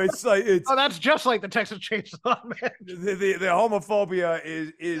 That's just like the Texas Chainsaw Match. The homophobia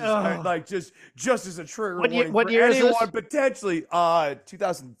is like just as a trigger warning what for year anyone is this? Potentially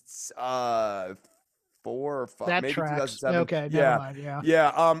 2004 or 5, that maybe tracks. 2007. Okay, never mind.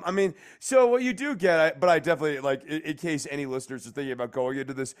 I mean, so what you do get, but I definitely like, in case any listeners are thinking about going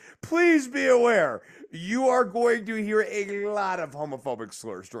into this, please be aware you are going to hear a lot of homophobic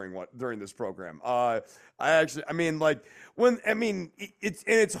slurs during this program. It's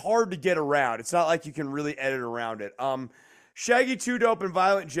hard to get around. It's not like you can really edit around it. Shaggy 2 Dope and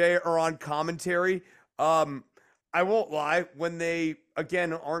Violent J are on commentary. I won't lie, when they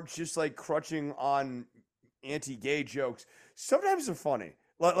again aren't just like crutching on anti-gay jokes, sometimes they're funny.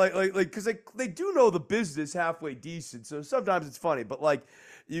 Like because they do know the business halfway decent, so sometimes it's funny. But like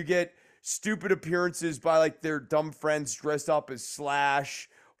you get stupid appearances by like their dumb friends dressed up as Slash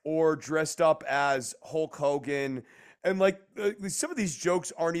or dressed up as Hulk Hogan, and like some of these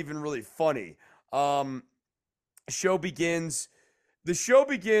jokes aren't even really funny. The show begins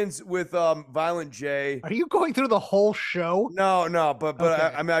with Violent J. Are you going through the whole show? No, but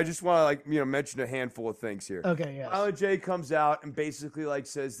Okay. I just want to mention a handful of things here. Okay, yes. Violent J comes out and basically like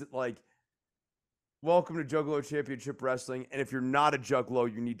says that like, welcome to Juggalo Championship Wrestling, and if you're not a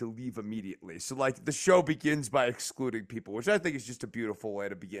Juggalo, you need to leave immediately. So like the show begins by excluding people, which I think is just a beautiful way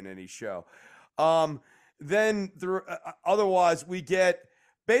to begin any show. Otherwise we get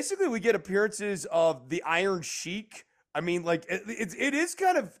appearances of the Iron Sheik. I mean, like it is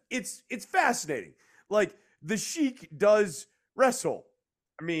kind of it's fascinating. Like the Sheik does wrestle.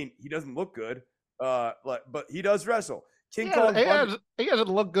 I mean, he doesn't look good, but he does wrestle. King Kong Bundy, he hasn't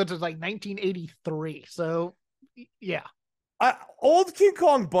looked good since like 1983. So yeah, old King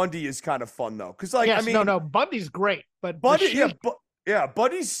Kong Bundy is kind of fun though, because like Bundy's great, but Bundy,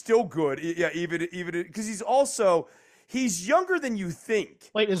 Bundy's still good. Yeah, even because he's younger than you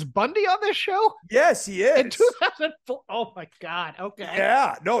think. Wait, is Bundy on this show? Yes, he is. In 2004. Oh my God. Okay.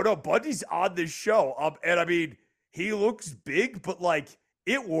 Yeah. No, Bundy's on this show. And I mean, he looks big, but like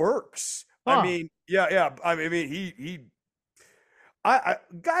it works. Huh. I mean, yeah. I mean,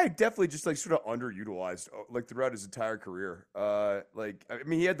 guy definitely just like sort of underutilized like throughout his entire career.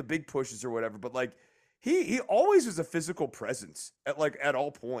 He had the big pushes or whatever, but like he always was a physical presence at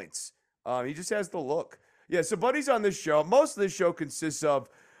all points. He just has the look. Yeah, so Buddy's on this show. Most of this show consists of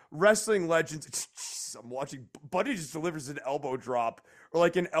wrestling legends. Jeez, I'm watching. Buddy just delivers an elbow drop or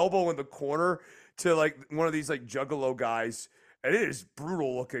like an elbow in the corner to like one of these like Juggalo guys, and it is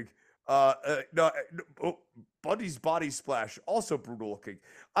brutal looking. Buddy's body splash also brutal looking.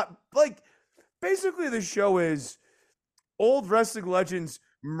 Basically, the show is old wrestling legends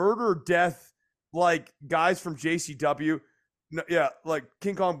murder death like guys from JCW. No, yeah, like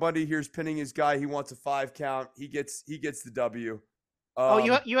King Kong Bundy here's pinning his guy. He wants a 5 count. He gets the W.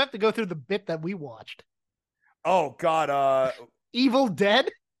 You have to go through the bit that we watched. Oh God, Evil Dead.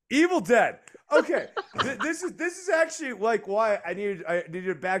 Evil Dead. Okay, this is actually like why I needed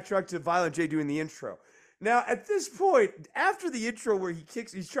to backtrack to Violent J doing the intro. Now at this point, after the intro where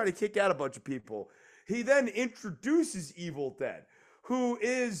he's trying to kick out a bunch of people, he then introduces Evil Dead, who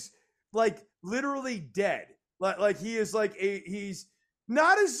is like literally dead. Like he is like he's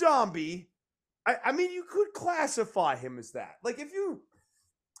not a zombie. I mean, you could classify him as that. Like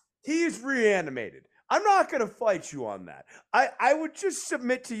he is reanimated. I'm not going to fight you on that. I would just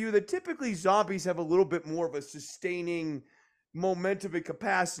submit to you that typically zombies have a little bit more of a sustaining momentum and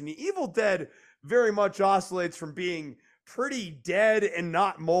capacity. Evil Dead very much oscillates from being pretty dead and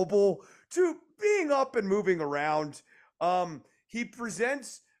not mobile to being up and moving around. He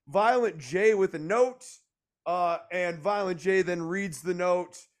presents Violent J with a note, and Violent J then reads the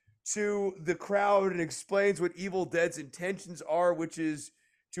note to the crowd and explains what Evil Dead's intentions are, which is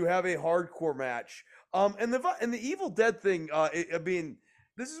to have a hardcore match. And the Evil Dead thing, I mean,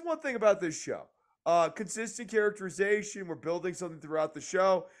 this is one thing about this show. Consistent characterization. We're building something throughout the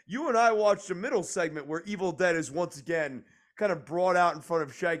show. You and I watched a middle segment where Evil Dead is once again kind of brought out in front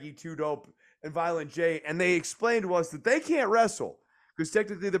of Shaggy 2 Dope and Violent J, and they explained to us that they can't wrestle because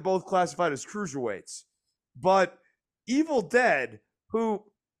technically they're both classified as cruiserweights. But Evil Dead, who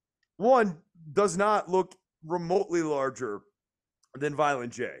one does not look remotely larger than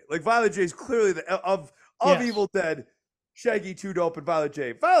Violent J. Like Violent J is clearly of yes. Evil Dead, Shaggy 2 Dope and Violent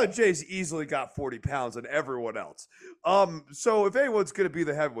J. Violent J's easily got 40 pounds on everyone else. So if anyone's gonna be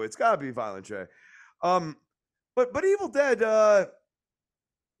the heavyweight, it's gotta be Violent J. But Evil Dead,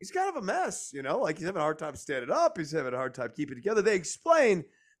 he's kind of a mess, you know. Like he's having a hard time standing up. He's having a hard time keeping it together. They explain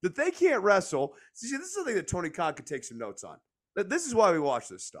that they can't wrestle. See, this is something that Tony Khan could take some notes on. This is why we watch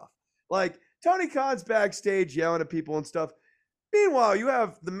this stuff. Like Tony Khan's backstage yelling at people and stuff. Meanwhile, you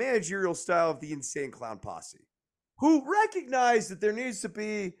have the managerial style of the Insane Clown Posse, who recognize that there needs to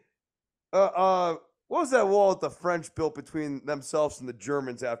be, what was that wall that the French built between themselves and the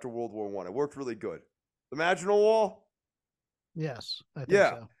Germans after World War I? It worked really good. The Maginot Wall? Yes, I think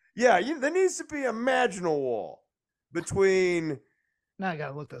so. Yeah, there needs to be a Maginot Wall between... Now I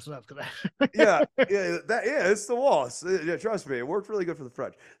gotta look this up. It's the wall. Trust me, it worked really good for the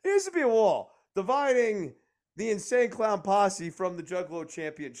French. There needs to be a wall dividing the Insane Clown Posse from the Juggalo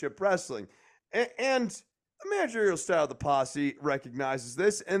Championship Wrestling. And the managerial style of the Posse recognizes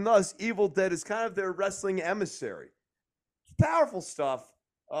this, and thus Evil Dead is kind of their wrestling emissary. It's powerful stuff.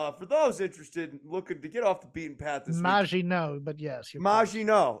 For those interested in looking to get off the beaten path this week. Maginot, but yes.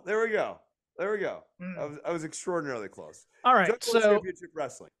 Maginot. There we go. I was extraordinarily close. All right. Juggalo Championship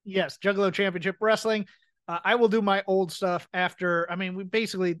Wrestling. Yes, Juggalo Championship Wrestling. I will do my old stuff after. I mean, we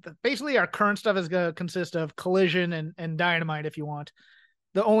basically our current stuff is going to consist of Collision and Dynamite if you want.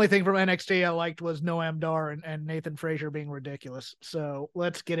 The only thing from NXT I liked was Noam Dar and Nathan Frazier being ridiculous. So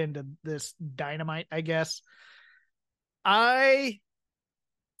let's get into this Dynamite, I guess. I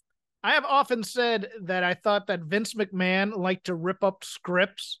have often said that I thought that Vince McMahon liked to rip up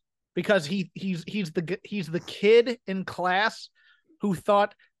scripts because he's the kid in class who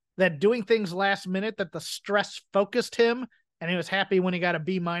thought that doing things last minute, that the stress focused him and he was happy when he got a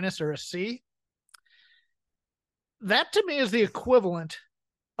B- or a C. That to me is the equivalent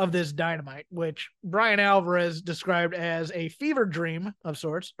of this Dynamite, which Brian Alvarez described as a fever dream of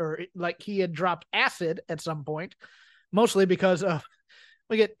sorts, or like he had dropped acid at some point, mostly because of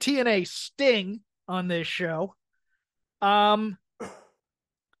we get TNA Sting on this show.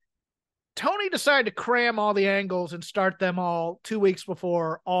 Tony decided to cram all the angles and start them all 2 weeks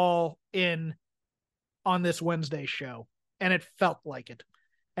before All In on this Wednesday show. And it felt like it.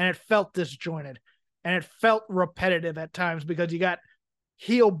 And it felt disjointed. And it felt repetitive at times because you got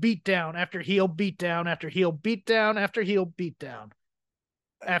heel beatdown after heel beatdown after heel beatdown after heel beatdown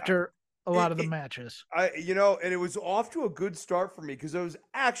after a lot of the matches. And it was off to a good start for me because I was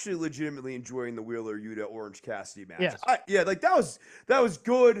actually legitimately enjoying the Wheeler Yuta Orange Cassidy match. Yes. That was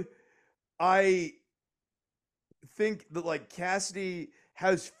good. I think that Cassidy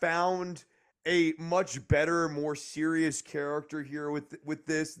has found a much better, more serious character here with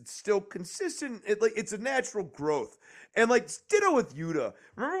this. It's still consistent. It's a natural growth. And ditto with Yuta.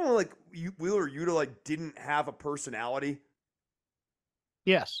 Remember when Wheeler Yuta didn't have a personality?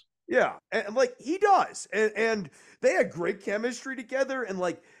 Yes. Yeah, and he does. And they had great chemistry together, and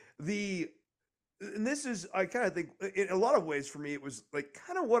and this is, I kind of think, in a lot of ways for me, it was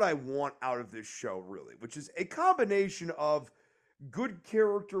kind of what I want out of this show, really, which is a combination of good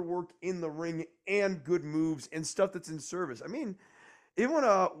character work in the ring and good moves and stuff that's in service. I mean, even when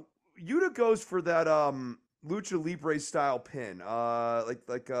Yuta goes for that Lucha Libre style pin,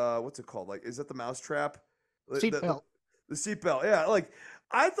 what's it called? Is that the mousetrap? Seatbelt. The seatbelt, yeah.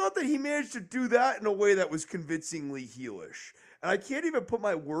 I thought that he managed to do that in a way that was convincingly heelish. And I can't even put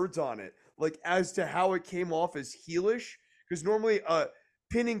my words on it, as to how it came off as heelish. Because normally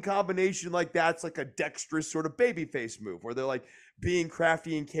pinning combination like that's like a dexterous sort of babyface move where they're like being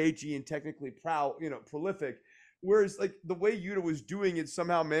crafty and cagey and technically proud, prolific. Whereas like the way Yuta was doing it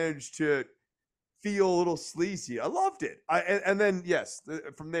somehow managed to feel a little sleazy. I loved it. And then yes,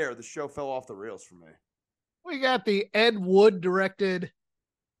 from there the show fell off the rails for me. We got the Ed Wood directed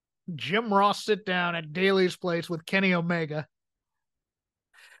Jim Ross sit down at Daly's place with Kenny Omega.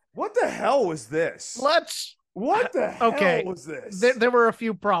 What the hell was this? What the hell was this? There were a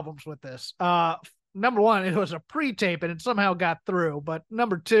few problems with this. Number one, it was a pre-tape and it somehow got through. But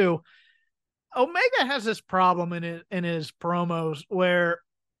number two, Omega has this problem in his promos where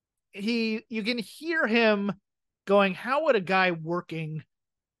you can hear him going, how would a guy working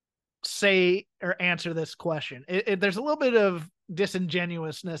say or answer this question? There's a little bit of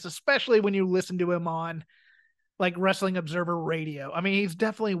disingenuousness, especially when you listen to him on like Wrestling Observer Radio. I mean, he's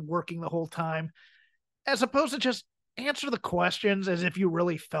definitely working the whole time, as opposed to just answer the questions as if you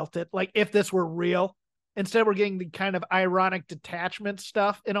really felt it. Like if this were real, instead we're getting the kind of ironic detachment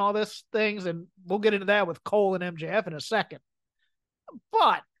stuff in all this things. And we'll get into that with Cole and MJF in a second.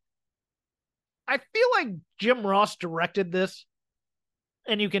 But I feel like Jim Ross directed this,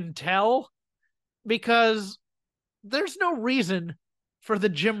 and you can tell because there's no reason for the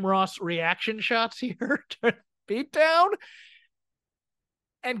Jim Ross reaction shots here to beat down.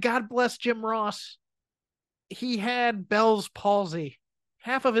 And God bless Jim Ross. He had Bell's palsy.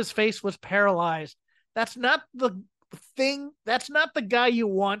 Half of his face was paralyzed. That's not the thing. That's not the guy you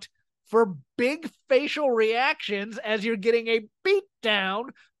want for big facial reactions as you're getting a beat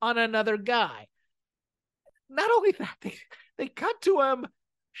down on another guy. Not only that, they cut to him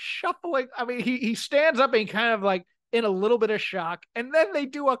shuffling. I mean, he stands up and kind of like in a little bit of shock. And then they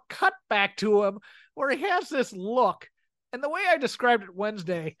do a cut back to him where he has this look. And the way I described it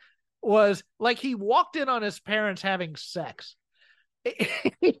Wednesday was like he walked in on his parents having sex.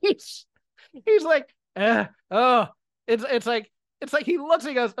 He's like, it's like he looks and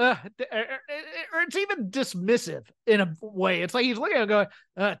he goes, or it's even dismissive in a way. It's like he's looking and going,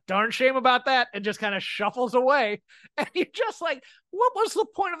 darn shame about that, and just kind of shuffles away. And you're just like, what was the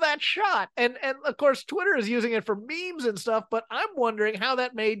point of that shot? And of course, Twitter is using it for memes and stuff, but I'm wondering how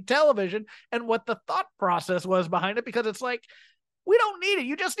that made television and what the thought process was behind it, because it's like, we don't need it.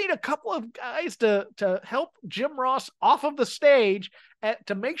 You just need a couple of guys to help Jim Ross off of the stage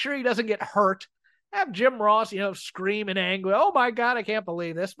to make sure he doesn't get hurt. Have Jim Ross, scream in anger, oh my God, I can't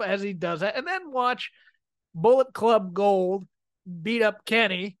believe this, but as he does that, and then watch Bullet Club Gold beat up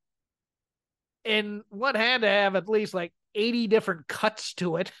Kenny in what had to have at least like 80 different cuts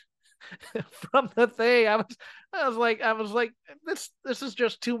to it from the thing. I was like, this is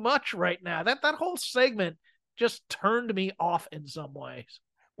just too much right now. That whole segment just turned me off in some ways.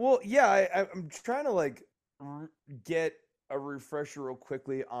 Well, yeah, I'm trying to like get a refresher real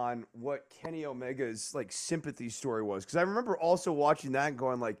quickly on what Kenny Omega's like sympathy story was, because I remember also watching that and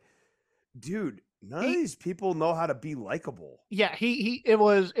going like, dude, none of these people know how to be likable. Yeah, it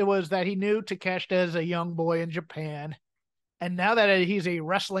was that he knew Takeshita as a young boy in Japan, and now that he's a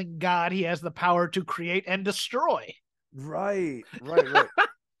wrestling god, he has the power to create and destroy. Right.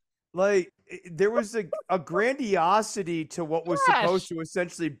 Like there was a grandiosity to what was supposed to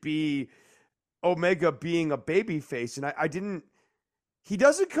essentially be Omega being a babyface, and I didn't. He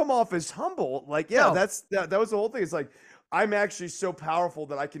doesn't come off as humble. Like, yeah, no. That was the whole thing. It's like, I'm actually so powerful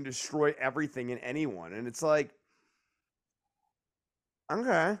that I can destroy everything and anyone, and it's like,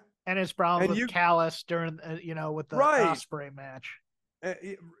 okay. And his problem with Callis during, with the Ospreay match.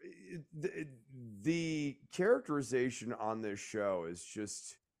 The characterization on this show is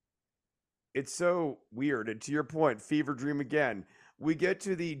just, it's so weird. And to your point, fever dream again. We get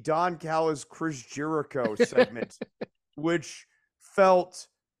to the Don Callis, Chris Jericho segment, which felt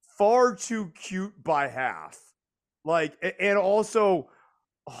far too cute by half. Like, and also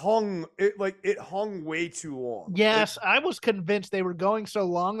it hung way too long. Yes, I was convinced they were going so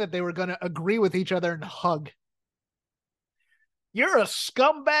long that they were going to agree with each other and hug. You're a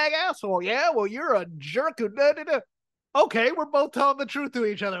scumbag asshole. Yeah, well, you're a jerk who Okay, we're both telling the truth to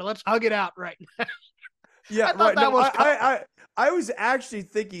each other. Let's hug it out right now. Yeah, I was actually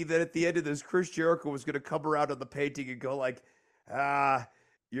thinking that at the end of this, Chris Jericho was going to come around on the painting and go like,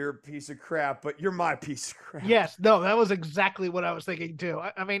 you're a piece of crap, but you're my piece of crap. Yes, no, that was exactly what I was thinking too.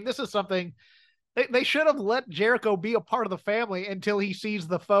 I mean, this is something they should have let Jericho be a part of the family until he sees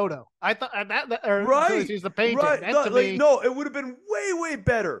the photo. I thought until he sees the painting. Right. No, it would have been way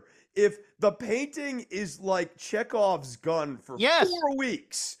better if the painting is like Chekhov's gun for 4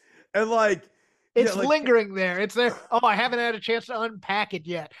 weeks, and like It's lingering there. It's there. Oh, I haven't had a chance to unpack it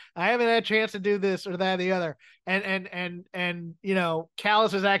yet. I haven't had a chance to do this or that or the other. And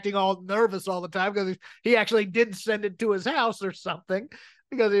Callis is acting all nervous all the time because he actually did send it to his house or something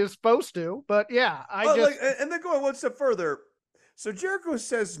because he was supposed to. But yeah, and then going one step further. So Jericho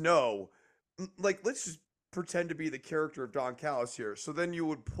says no. Let's just pretend to be the character of Don Callis here. So then you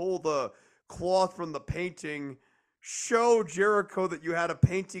would pull the cloth from the painting, show Jericho that you had a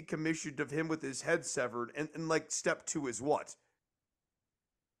painting commissioned of him with his head severed, and step 2 is what?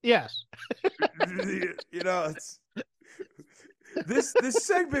 Yes. It's this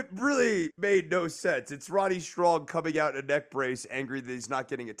segment really made no sense. It's Roddy Strong coming out in a neck brace, angry that he's not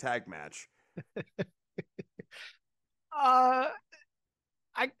getting a tag match.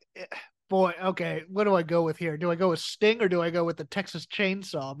 Okay, what do I go with here? Do I go with Sting or do I go with the Texas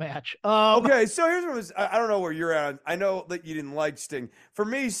Chainsaw match? Okay, so here's what I don't know where you're at. I know that you didn't like Sting. For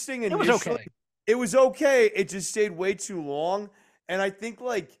me, Sting initially, it was okay. It just stayed way too long, and I think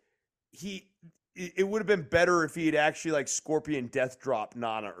it would have been better if he had actually Scorpion Death Drop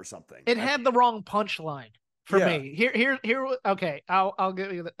Nana or something. It had the wrong punchline for me. Here. Okay, I'll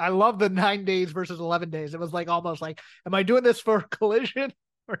give you. I love the 9 days versus 11 days. It was almost like, am I doing this for Collision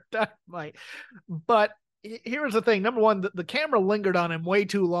or Dynamite? But here's the thing. Number one, the camera lingered on him way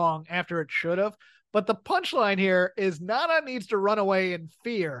too long after it should have. But the punchline here is Nana needs to run away in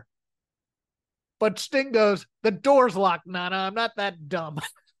fear. But Sting goes, the door's locked, Nana. I'm not that dumb.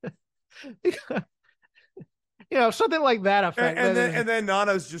 Something like that effect. And then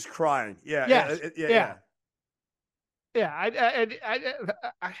Nana's just crying. Yeah.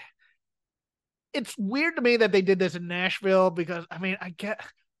 It's weird to me that they did this in Nashville because,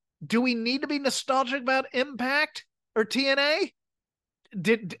 do we need to be nostalgic about Impact or TNA?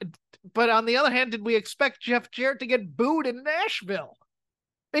 But on the other hand, did we expect Jeff Jarrett to get booed in Nashville?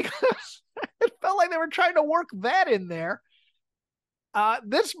 Because it felt like they were trying to work that in there.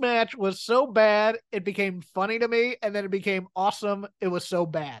 This match was so bad, it became funny to me, and then it became awesome. It was so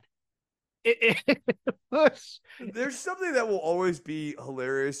bad. It was... There's something that will always be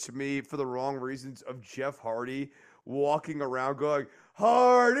hilarious to me for the wrong reasons of Jeff Hardy walking around going,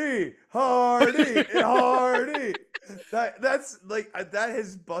 Hardy, Hardy, Hardy. That's that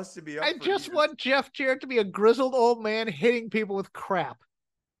has busted me up. I just want Jeff Jarrett to be a grizzled old man hitting people with crap.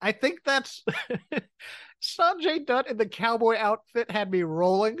 I think that's Sanjay Dutt in the cowboy outfit had me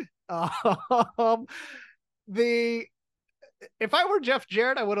rolling. If I were Jeff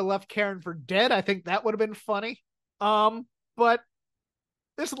Jarrett, I would have left Karen for dead. I think that would have been funny. But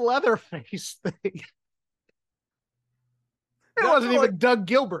this Leatherface thing. It wasn't even Doug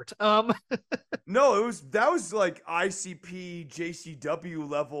Gilbert. No, that was ICP JCW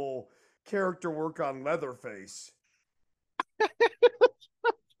level character work on Leatherface.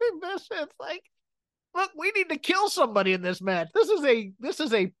 It's look, we need to kill somebody in this match. This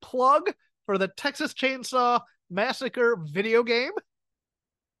is a plug for the Texas Chainsaw Massacre video game.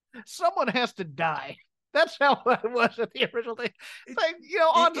 Someone has to die. That's how it was at the original thing. Is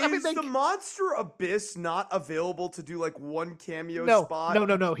the Monster Abyss not available to do one cameo spot?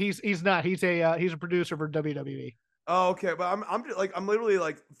 No. He's not. He's a producer for WWE. Oh, okay, but I'm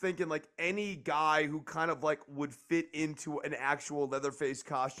literally thinking any guy who kind of would fit into an actual Leatherface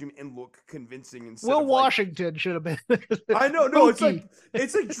costume and look convincing instead Will Washington should have been. I know, no, it's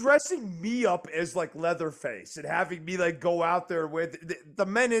like dressing me up as Leatherface and having me go out there with the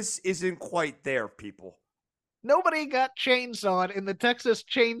menace isn't quite there, people. Nobody got chainsawed in the Texas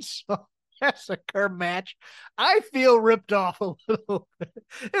Chainsaw Massacre match. I feel ripped off a little bit.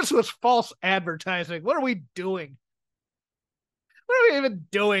 This was false advertising. What are we doing? What are we even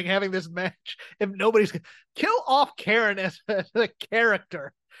doing having this match if nobody's kill off Karen as a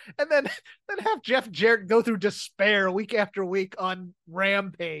character and then have Jeff Jarrett go through despair week after week on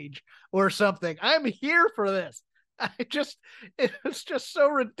Rampage or something? I'm here for this. It was just so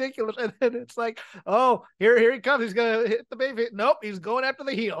ridiculous. And then it's oh, here he comes. He's going to hit the baby. Nope, he's going after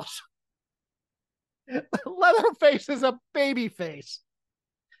the heels. Leatherface is a baby face.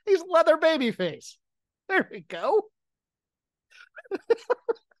 He's leather baby face. There we go.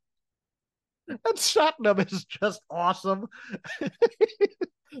 And Satnam is just awesome.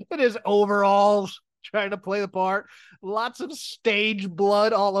 In his overalls, trying to play the part. Lots of stage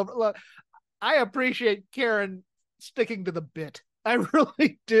blood all over. I appreciate Karen sticking to the bit. I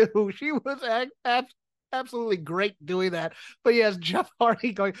really do. She was absolutely great doing that. But yes, Jeff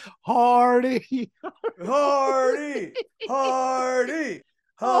Hardy going, Hardy, Hardy, Hardy,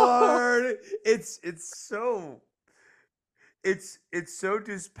 Hardy. It's so... it's so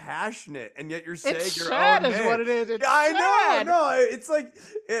dispassionate, and yet you're saying It's your sad own is name. what it is. It's I sad. know. It's like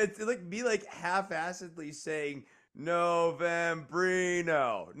me like half-assedly saying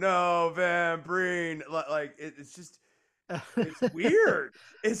Novembrino. Like it's just it's weird.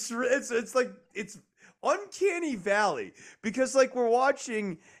 It's like it's uncanny valley because like we're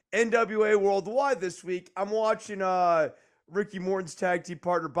watching NWA Worldwide this week. I'm watching Ricky Morton's tag team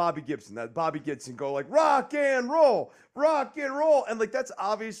partner Bobby Gibson. That Bobby Gibson go like rock and roll, and like that's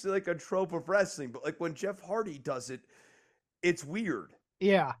obviously like a trope of wrestling. But like when Jeff Hardy does it, it's weird.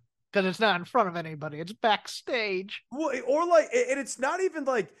 Yeah, because it's not in front of anybody. It's backstage. Well, or like, and it's not even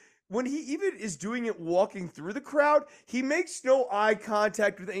like when he even is doing it walking through the crowd, he makes no eye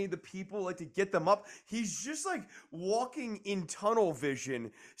contact with any of the people like to get them up. He's just like walking in tunnel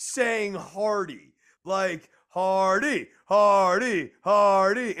vision saying Hardy, like Hardy, Hardy,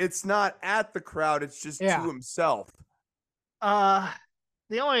 Hardy. It's not at the crowd, it's just to himself.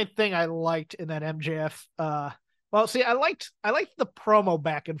 The only thing I liked in that MJF, well, see, I liked the promo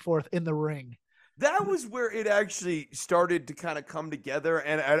back and forth in the ring. That was where it actually started to kind of come together.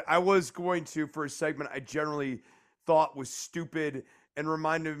 And I was going to, for a segment I generally thought was stupid and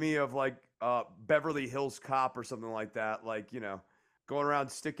reminded me of like Beverly Hills Cop or something like that. Like, you know, going around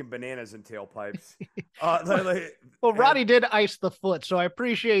sticking bananas in tailpipes. Well, Roddy did ice the foot. So I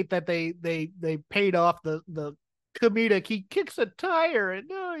appreciate that they paid off the comedic. He kicks a tire and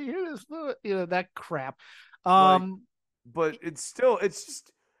no, he hit his foot, you know, that crap. But it's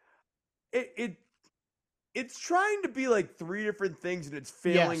just, it's trying to be like three different things and it's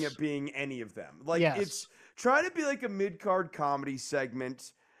failing at being any of them. Like it's trying to be like a mid-card comedy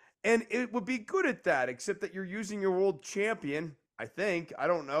segment and it would be good at that, except that you're using your world champion. I think, I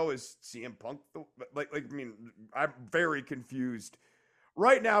don't know, is CM Punk I mean, I'm very confused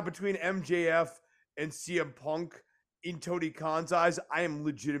right now between MJF and CM Punk. In Tony Khan's eyes, I am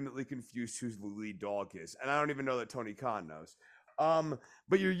legitimately confused who the lead dog is, and I don't even know that Tony Khan knows.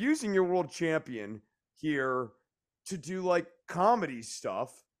 But you're using your world champion here to do like comedy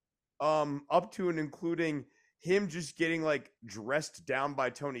stuff, up to and including him just getting like dressed down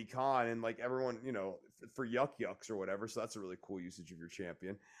by Tony Khan and like everyone, you know, for yuck yucks or whatever. So that's a really cool usage of your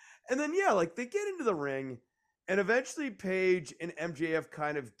champion. And then like they get into the ring, and eventually Paige and MJF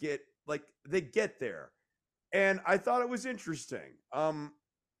kind of get there. And I thought it was interesting.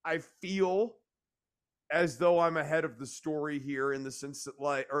 I feel as though I'm ahead of the story here in the sense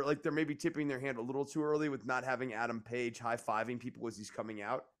that they're maybe tipping their hand a little too early with not having Adam Page high-fiving people as he's coming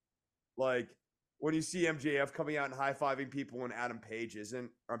out. Like when you see MJF coming out and high-fiving people when Adam Page isn't,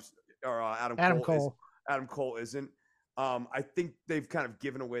 or Adam Cole isn't. I think they've kind of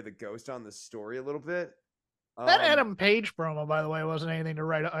given away the ghost on the story a little bit. That Adam Page promo, by the way, wasn't anything to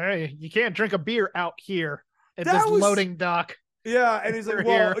write. Hey, you can't drink a beer out here at this loading dock. Yeah, and he's like,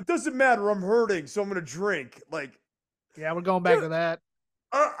 well, it doesn't matter. I'm hurting, so I'm going to drink. Like, yeah, we're going back to that.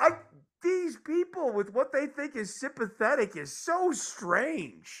 These people with what they think is sympathetic is so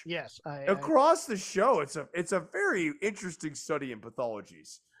strange. Yes. Across the show, it's a very interesting study in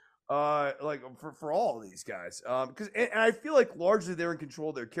pathologies. Like for all of these guys. And I feel like largely they're in control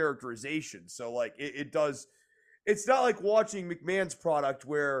of their characterization. So like it's not like watching McMahon's product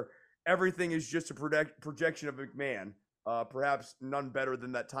where everything is just a projection of McMahon. Perhaps none better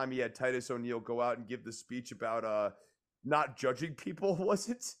than that time he had Titus O'Neil go out and give the speech about not judging people, was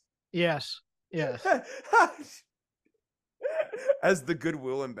it? Yes. As the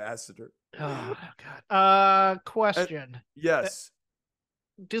goodwill ambassador. Oh God. Question. Yes.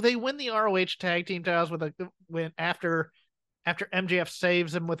 Do they win the ROH tag team titles when after MJF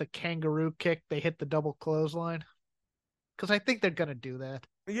saves him with a kangaroo kick, they hit the double clothesline? Because I think they're gonna do that.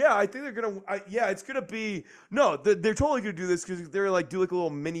 Yeah, I think they're gonna. It's gonna be they're totally gonna do this because they're like do like a little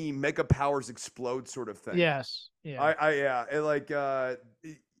mini Mega Powers Explode sort of thing. Yes, yeah.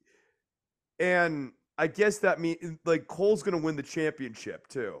 And I guess that means like Cole's gonna win the championship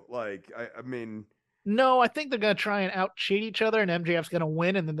too. Like I mean. No, I think they're gonna try and out cheat each other, and MJF's gonna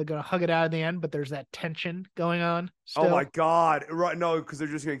win, and then they're gonna hug it out in the end. But there's that tension going on. Still. Oh my God! Right? No, because they're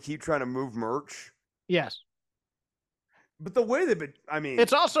just gonna keep trying to move merch. Yes. But the way they've been, I mean,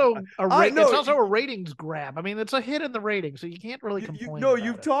 it's also a ratings grab. I mean, it's a hit in the ratings, so you can't really complain.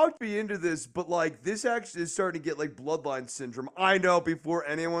 You've talked me into this, but like this actually is starting to get like bloodline syndrome. I know before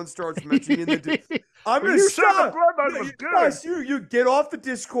anyone starts mentioning I'm going to stop. Guys, you get off the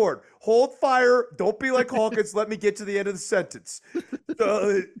Discord. Hold fire. Don't be like Hawkins. Let me get to the end of the sentence.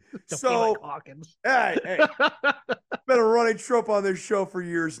 Don't be like Hawkins. Hey, been a running trope on this show for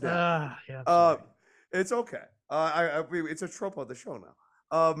years now. It's okay. It's a trope on the show now.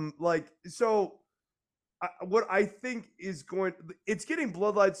 what I think is it's getting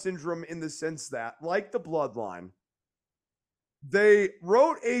bloodline syndrome in the sense that, like the bloodline, they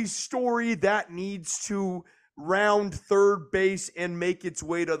wrote a story that needs to round third base and make its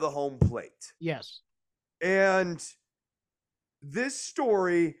way to the home plate. Yes. And this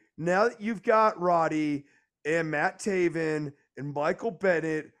story, now that you've got Roddy and Matt Taven and Michael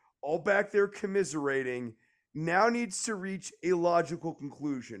Bennett all back there commiserating, now needs to reach a logical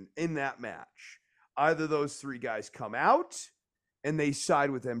conclusion in that match. Either those three guys come out and they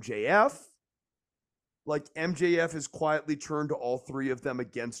side with MJF, like MJF has quietly turned all three of them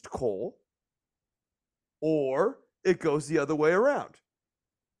against Cole, or it goes the other way around.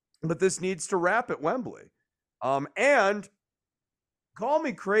 But this needs to wrap at Wembley. And call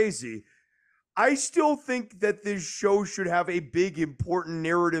me crazy, I still think that this show should have a big, important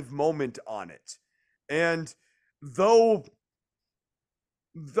narrative moment on it. And though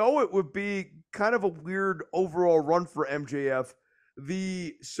it would be kind of a weird overall run for MJF,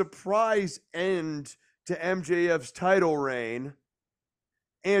 the surprise end to MJF's title reign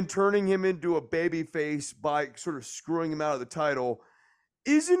and turning him into a babyface by sort of screwing him out of the title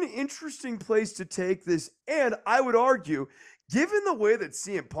is an interesting place to take this. And I would argue, given the way that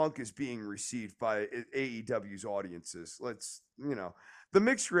CM Punk is being received by AEW's audiences, the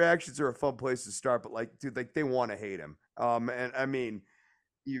mixed reactions are a fun place to start, but they want to hate him. And I mean,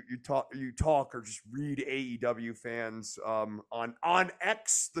 you talk or just read AEW fans on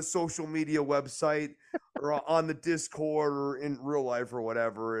X, the social media website, or on the Discord, or in real life, or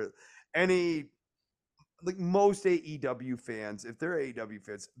whatever. Most AEW fans, if they're AEW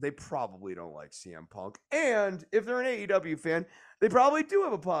fans, they probably don't like CM Punk. And if they're an AEW fan, they probably do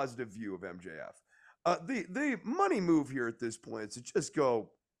have a positive view of MJF. The money move here at this point is to just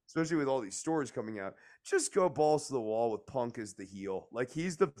go, especially with all these stories coming out, just go balls to the wall with Punk as the heel. Like,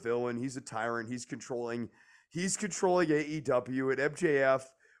 he's the villain, he's a tyrant, he's controlling AEW, and MJF,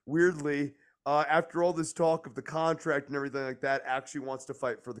 weirdly, after all this talk of the contract and everything like that, actually wants to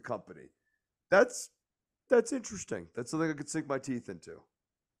fight for the company. That's interesting. That's something I could sink my teeth into.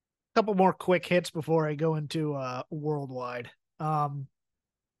 A couple more quick hits before I go into worldwide. I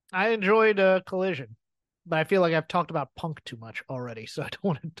enjoyed Collision, but I feel like I've talked about Punk too much already, so I don't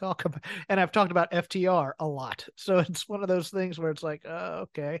want to talk about. And I've talked about FTR a lot, so it's one of those things where it's like,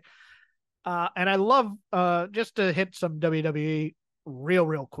 okay. And I love just to hit some WWE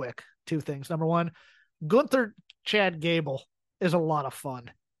real quick. Two things. Number one, Gunther Chad Gable is a lot of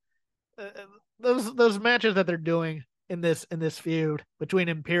fun. Those matches that they're doing in this feud between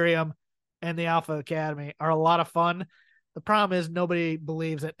Imperium and the Alpha Academy are a lot of fun. The problem is nobody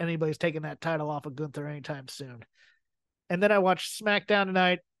believes that anybody's taking that title off of Gunther anytime soon. And then I watched SmackDown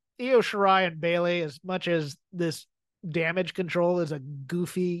tonight. Io Shirai and Bayley, as much as this Damage Control is a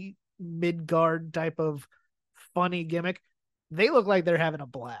goofy mid-guard type of funny gimmick, they look like they're having a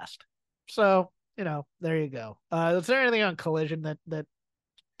blast. So, there you go. Is there anything on Collision that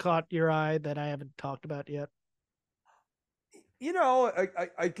caught your eye that I haven't talked about yet?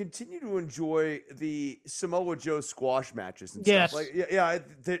 I continue to enjoy the Samoa Joe squash matches and yes. stuff.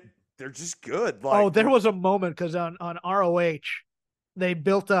 They're just good. There was a moment because on ROH, they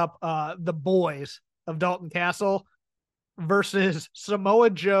built up the boys of Dalton Castle versus Samoa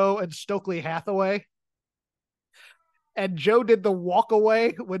Joe and Stokely Hathaway. And Joe did the walk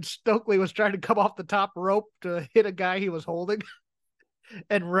away when Stokely was trying to come off the top rope to hit a guy he was holding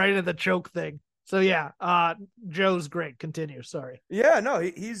and right in the choke thing. So yeah, Joe's great. Continue. Sorry. Yeah, no,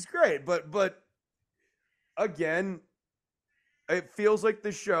 he's great. But again, it feels like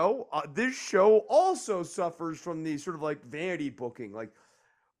this show also suffers from the sort of vanity booking. Like,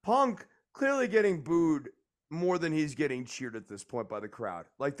 Punk clearly getting booed more than he's getting cheered at this point by the crowd.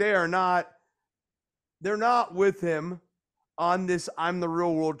 Like, they're not with him on this I'm the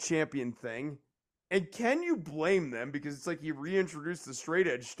real world champion thing. And can you blame them? Because it's like he reintroduced the straight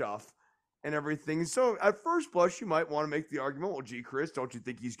edge stuff and everything. So at first blush, you might want to make the argument, well, gee, Chris, don't you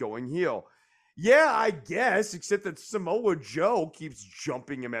think he's going heel? Yeah, I guess, except that Samoa Joe keeps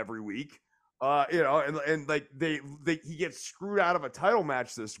jumping him every week. He gets screwed out of a title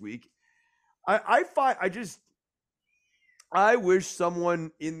match this week. I wish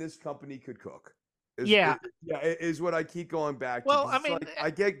someone in this company could cook. Is what I keep going back to. Well, I mean,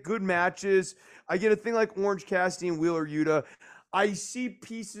 I get good matches. I get a thing like Orange Cassidy and Wheeler Yuta. I see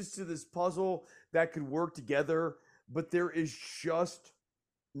pieces to this puzzle that could work together, but there is just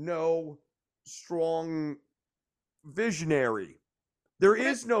no strong visionary. There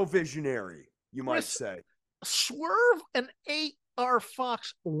is no visionary, you might say. Swerve and AR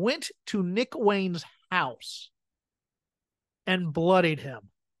Fox went to Nick Wayne's house and bloodied him.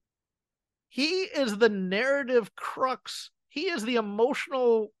 He is the narrative crux. He is the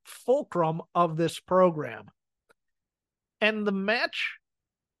emotional fulcrum of this program. And the match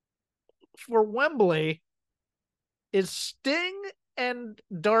for Wembley is Sting and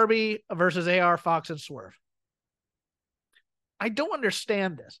Darby versus AR, Fox, and Swerve. I don't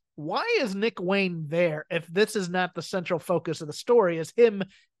understand this. Why is Nick Wayne there if this is not the central focus of the story, is him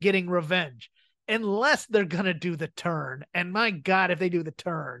getting revenge? Unless they're going to do the turn. And my God, if they do the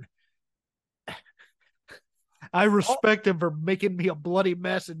turn, I respect him for making me a bloody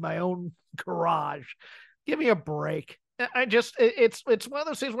mess in my own garage. Give me a break. It's one of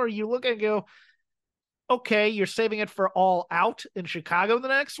those things where you look and go, okay, you're saving it for All Out in Chicago the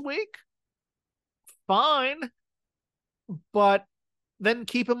next week. Fine. But then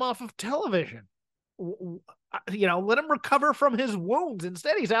keep him off of television. Let him recover from his wounds.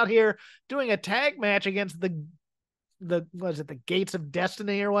 Instead, he's out here doing a tag match against the Gates of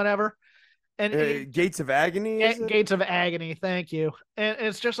Destiny or whatever. And Gates of Agony? Gates of Agony, thank you. And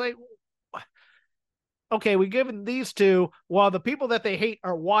it's just like, okay, we've given these two while the people that they hate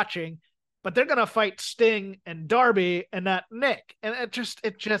are watching, but they're going to fight Sting and Darby and not Nick. And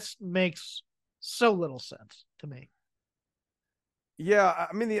it just makes so little sense to me. Yeah,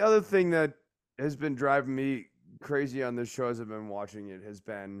 I mean, the other thing that has been driving me crazy on this show as I've been watching it has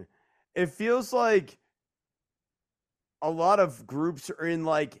been, it feels like a lot of groups are in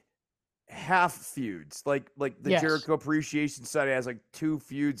like half feuds. Like the Jericho Appreciation Society has like 2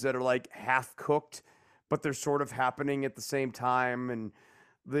 feuds that are like half cooked, but they're sort of happening at the same time. And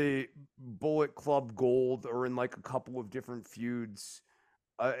the Bullet Club Gold are in like a couple of different feuds.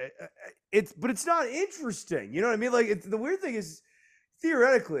 It's not interesting. You know what I mean? Like the weird thing is,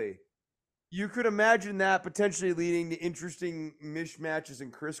 theoretically, you could imagine that potentially leading to interesting mishmatches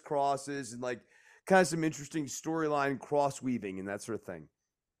and crisscrosses and like kind of some interesting storyline cross weaving and that sort of thing.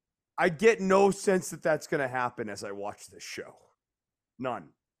 I get no sense that that's going to happen as I watch this show. None.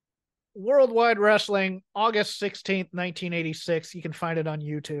 Worldwide Wrestling, August 16th, 1986. You can find it on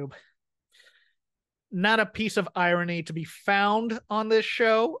YouTube. Not a piece of irony to be found on this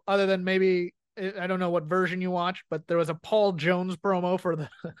show, other than maybe, I don't know what version you watched, but there was a Paul Jones promo for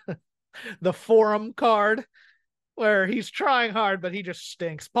the forum card where he's trying hard, but he just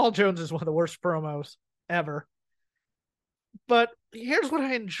stinks. Paul Jones is one of the worst promos ever. But here's what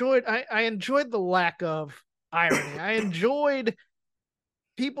I enjoyed. I enjoyed the lack of irony. I enjoyed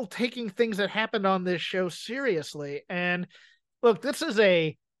people taking things that happened on this show seriously. And look, this is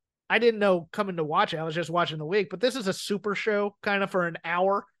I didn't know coming to watch it. I was just watching the week, but this is a super show kind of for an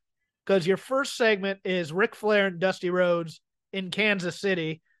hour, because your first segment is Ric Flair and Dusty Rhodes in Kansas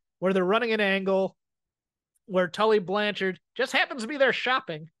City, where they're running an angle where Tully Blanchard just happens to be there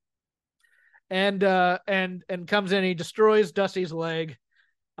shopping, and comes in. He destroys Dusty's leg.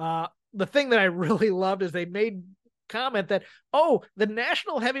 The thing that I really loved is they made comment that, the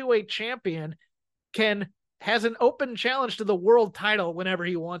national heavyweight champion has an open challenge to the world title whenever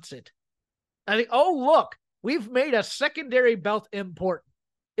he wants it. I think, look, we've made a secondary belt important.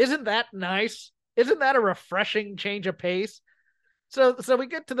 Isn't that nice? Isn't that a refreshing change of pace? So we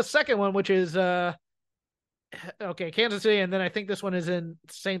get to the second one, which is Kansas City, and then I think this one is in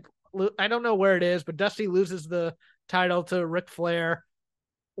St. Louis. I don't know where it is, but Dusty loses the title to Ric Flair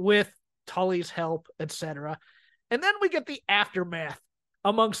with Tully's help, etc. And then we get the aftermath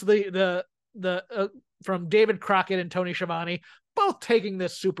amongst the from David Crockett and Tony Schiavone, both taking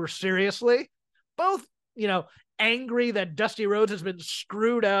this super seriously, both, angry that Dusty Rhodes has been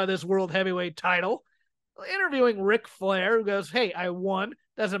screwed out of this world heavyweight title, interviewing Ric Flair, who goes, hey, I won.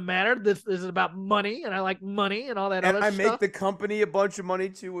 Doesn't matter. This is about money, and I like money and all that other stuff. I make the company a bunch of money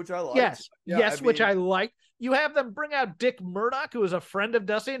too, which I like. Yes, which I like. You have them bring out Dick Murdoch, who is a friend of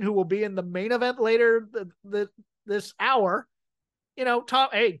Dusty and who will be in the main event later this hour.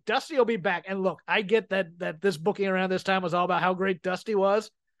 Hey, Dusty will be back. And look, I get that this booking around this time was all about how great Dusty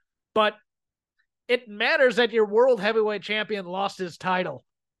was, but it matters that your world heavyweight champion lost his title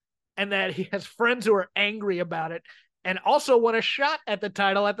and that he has friends who are angry about it and also want a shot at the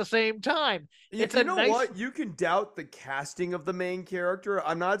title at the same time. What? You can doubt the casting of the main character.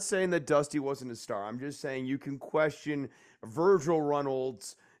 I'm not saying that Dusty wasn't a star. I'm just saying you can question Virgil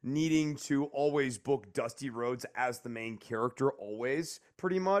Runnels needing to always book Dusty Rhodes as the main character, always,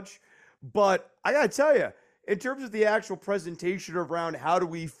 pretty much. But I gotta tell you, in terms of the actual presentation around how do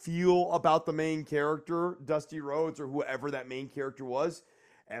we feel about the main character, Dusty Rhodes, or whoever that main character was,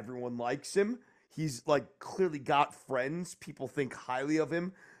 everyone likes him. He's like clearly got friends. People think highly of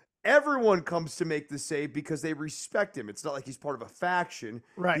him. everyone comes to make the save because they respect him. It's not like he's part of a faction.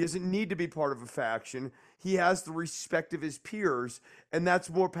 Right. He doesn't need to be part of a faction. He has the respect of his peers, and that's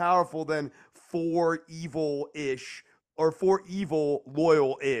more powerful than 4 evil-ish or 4 evil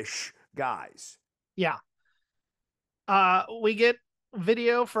loyal-ish guys. Yeah. We get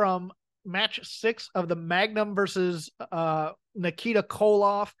video from match 6 of the Magnum versus Nikita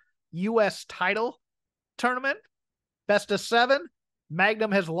Koloff U.S. title tournament. Best of 7.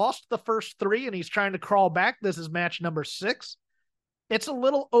 Magnum has lost the first 3 and he's trying to crawl back. This is match number 6. It's a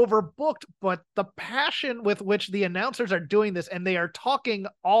little overbooked, but the passion with which the announcers are doing this, and they are talking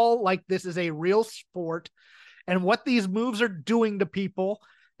all like this is a real sport, and what these moves are doing to people,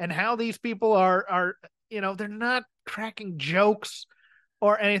 and how these people are they're not cracking jokes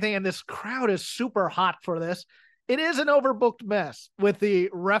or anything, and this crowd is super hot for this. It is an overbooked mess with the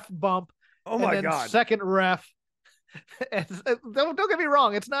ref bump. Oh my God. Second ref. Don't get me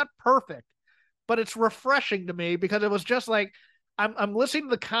wrong, it's not perfect, but it's refreshing to me because it was just like I'm listening to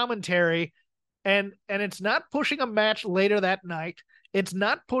the commentary, and it's not pushing a match later that night. It's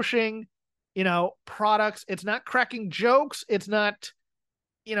not pushing, products. It's not cracking jokes. It's not,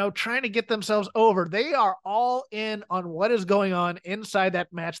 trying to get themselves over. They are all in on what is going on inside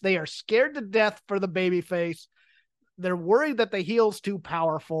that match. They are scared to death for the babyface. They're worried that the heel's too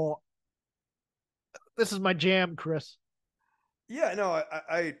powerful. This is my jam, Chris. Yeah, no,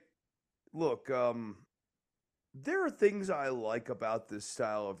 I look, there are things I like about this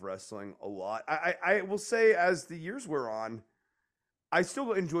style of wrestling a lot. I will say, as the years wear on, I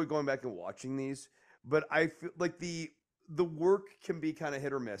still enjoy going back and watching these, but I feel like the work can be kind of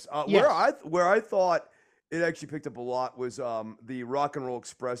hit or miss. Yes. Where I thought it actually picked up a lot was the Rock and Roll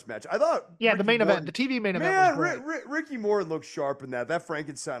Express match. I thought the main event, the TV main event was great. Ricky Morton looked sharp in that. That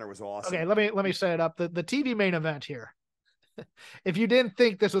Frankensteiner was awesome. Okay, let me set it up. The TV main event here. If you didn't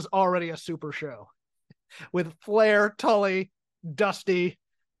think this was already a super show with Flair, Tully, Dusty,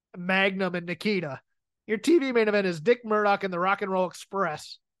 Magnum, and Nikita, your TV main event is Dick Murdoch and the Rock and Roll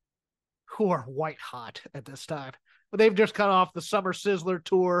Express, who are white hot at this time. But they've just come off the Summer Sizzler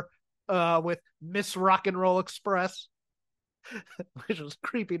tour with Miss Rock and Roll Express, which was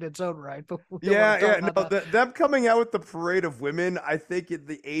creepy in its own right. But them coming out with the Parade of Women, I think in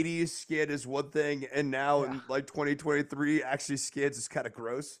the 80s, skid is one thing, and now in like 2023, actually skids is kind of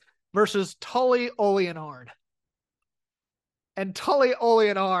gross. Versus Tully, Ole, and Arn. And Tully, Ole,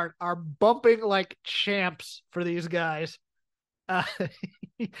 and Arn are bumping like champs for these guys.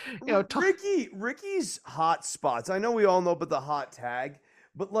 Ricky's hot spots. I know we all know about the hot tag,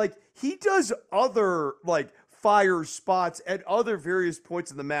 but like he does other like fire spots at other various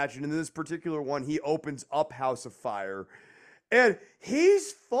points in the match. And in this particular one, he opens up House of Fire. And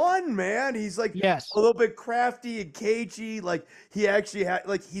he's fun, man. He's like a little bit crafty and cagey. Like he actually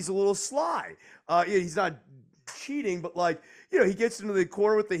he's a little sly. He's not cheating, but he gets into the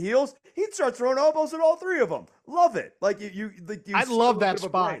corner with the heels. He'd start throwing elbows at all 3 of them. Love it. I love that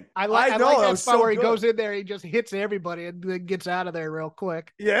spot. I like that spot where he goes in there, he just hits everybody and then gets out of there real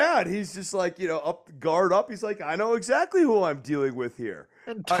quick. Yeah, and he's just guard up. He's like, I know exactly who I'm dealing with here.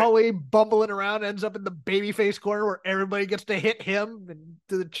 And Tully bumbling around ends up in the babyface corner where everybody gets to hit him and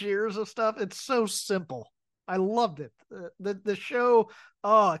do the cheers and stuff. It's so simple. I loved it. The show.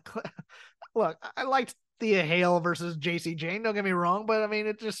 Look, I liked Thea Hale versus JC Jane. Don't get me wrong, but I mean,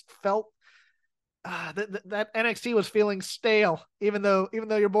 it just felt that NXT was feeling stale, even though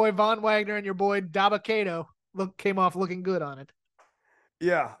your boy Von Wagner and your boy Dabba-Kato came off looking good on it.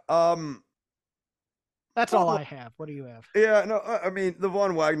 Yeah. That's all I have. What do you have? Yeah, no, I mean the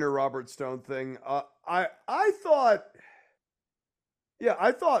Von Wagner Robert Stone thing. I thought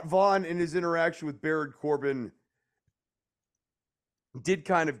Von in his interaction with Baron Corbin did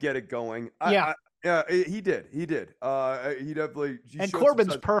kind of get it going. Yeah, he did. He definitely. And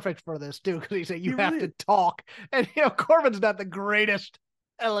Corbin's perfect for this too, because he said you have to talk, and Corbin's not the greatest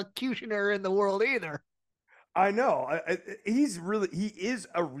elocutioner in the world either. I know. He is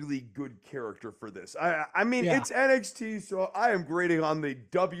a really good character for this. I mean, it's NXT, so I am grading on the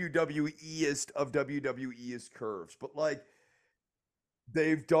WWE-est of WWE-est curves, but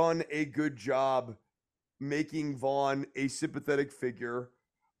they've done a good job making Vaughn a sympathetic figure.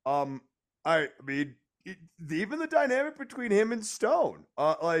 I mean, even the dynamic between him and Stone.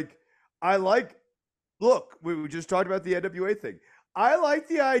 Look, we just talked about the NWA thing. I like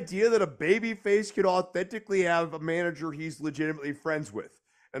the idea that a babyface could authentically have a manager he's legitimately friends with.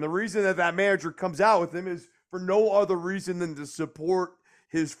 And the reason that manager comes out with him is for no other reason than to support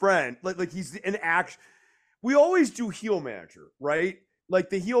his friend. Like he's an act. We always do heel manager, right? Like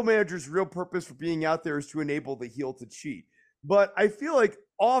the heel manager's real purpose for being out there is to enable the heel to cheat. But I feel like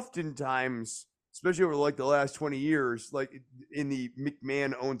oftentimes, especially over like the last 20 years, like in the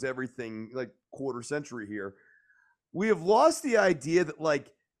McMahon owns everything, like quarter century here, we have lost the idea that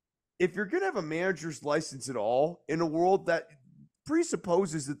like, if you're going to have a manager's license at all in a world that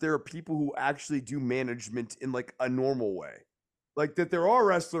presupposes that there are people who actually do management in like a normal way, like that there are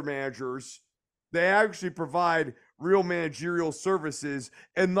wrestler managers, they actually provide real managerial services,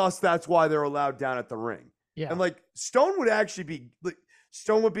 and thus that's why they're allowed down at the ring. Yeah. And like Stone would actually be like,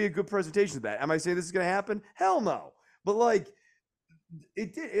 Stone would be a good presentation of that. Am I saying this is going to happen? Hell no. But like,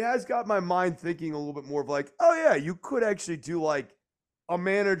 it has got my mind thinking a little bit more of like, oh yeah, you could actually do like a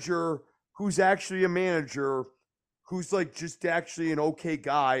manager who's actually a manager, who's like just actually an okay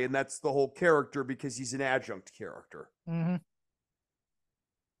guy, and that's the whole character because he's an adjunct character. Mm-hmm.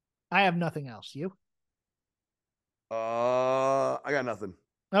 I have nothing else. You? I got nothing.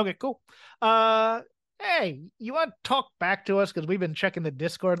 Okay, cool. Hey, you want to talk back to us because we've been checking the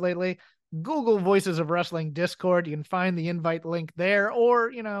Discord lately? Google Voices of Wrestling Discord. You can find the invite link there,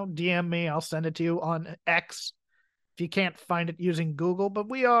 or DM me. I'll send it to you on X if you can't find it using Google. But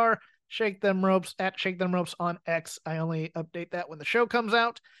we are Shake Them Ropes at Shake Them Ropes on X. I only update that when the show comes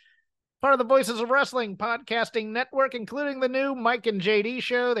out. Part of the Voices of Wrestling podcasting network, including the new Mike and JD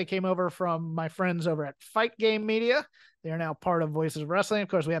show. They came over from my friends over at Fight Game Media. They are now part of Voices of Wrestling. Of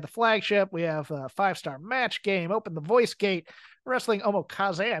course, we have the flagship. We have a 5-star match game, Open the Voice Gate. Wrestling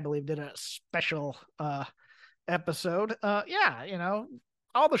Omokaze, I believe, did a special episode. All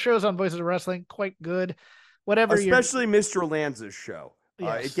the shows on Voices of Wrestling, quite good. Whatever, especially Mr. Lanza's show.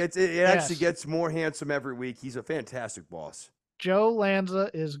 Yes. It actually gets more handsome every week. He's a fantastic boss. Joe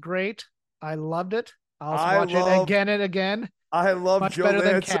Lanza is great. I loved it. I'll watch it again and again. I love Joe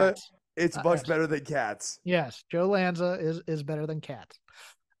Lanza. It's much better than Cats. Yes, Joe Lanza is better than Cats.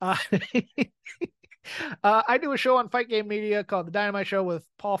 I do a show on Fight Game Media called The Dynamite Show with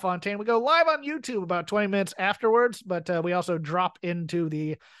Paul Fontaine. We go live on YouTube about 20 minutes afterwards, but we also drop into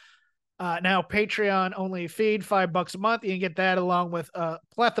the now Patreon-only feed, $5 a month. You can get that along with a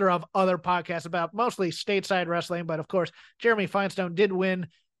plethora of other podcasts about mostly stateside wrestling. But, of course, Jeremy Feinstein did win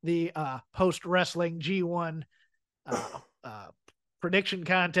the post-wrestling G1 prediction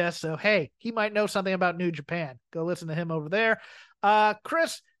contest. So, hey, he might know something about New Japan. Go listen to him over there.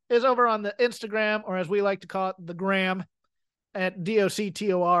 Chris is over on the Instagram, or as we like to call it, the gram, at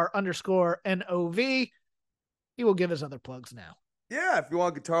DOCTOR_NOV. He will give his other plugs now. Yeah, if you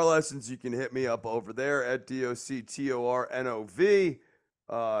want guitar lessons, you can hit me up over there at DOCTORNOV or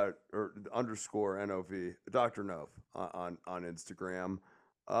 _NOV, Dr. Nov on Instagram.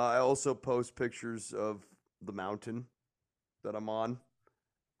 I also post pictures of the mountain that I'm on.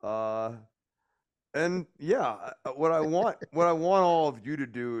 And yeah, what I want all of you to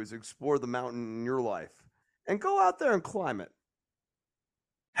do is explore the mountain in your life and go out there and climb it.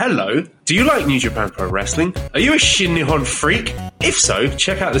 Hello, do you like New Japan Pro Wrestling? Are you a Shin Nihon freak? If so,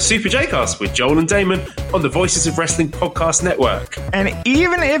 check out the Super J-Cast with Joel and Damon on the Voices of Wrestling Podcast Network. And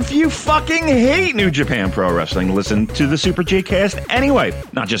even if you fucking hate New Japan Pro Wrestling, listen to the Super J-Cast anyway.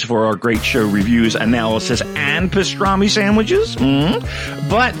 Not just for our great show reviews, analysis, and pastrami sandwiches,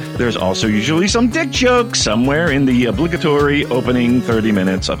 but there's also usually some dick jokes somewhere in the obligatory opening 30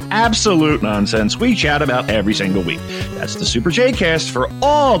 minutes of absolute nonsense we chat about every single week. That's the Super J-Cast for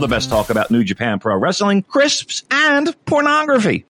all the best talk about New Japan Pro Wrestling, crisps, and pornography.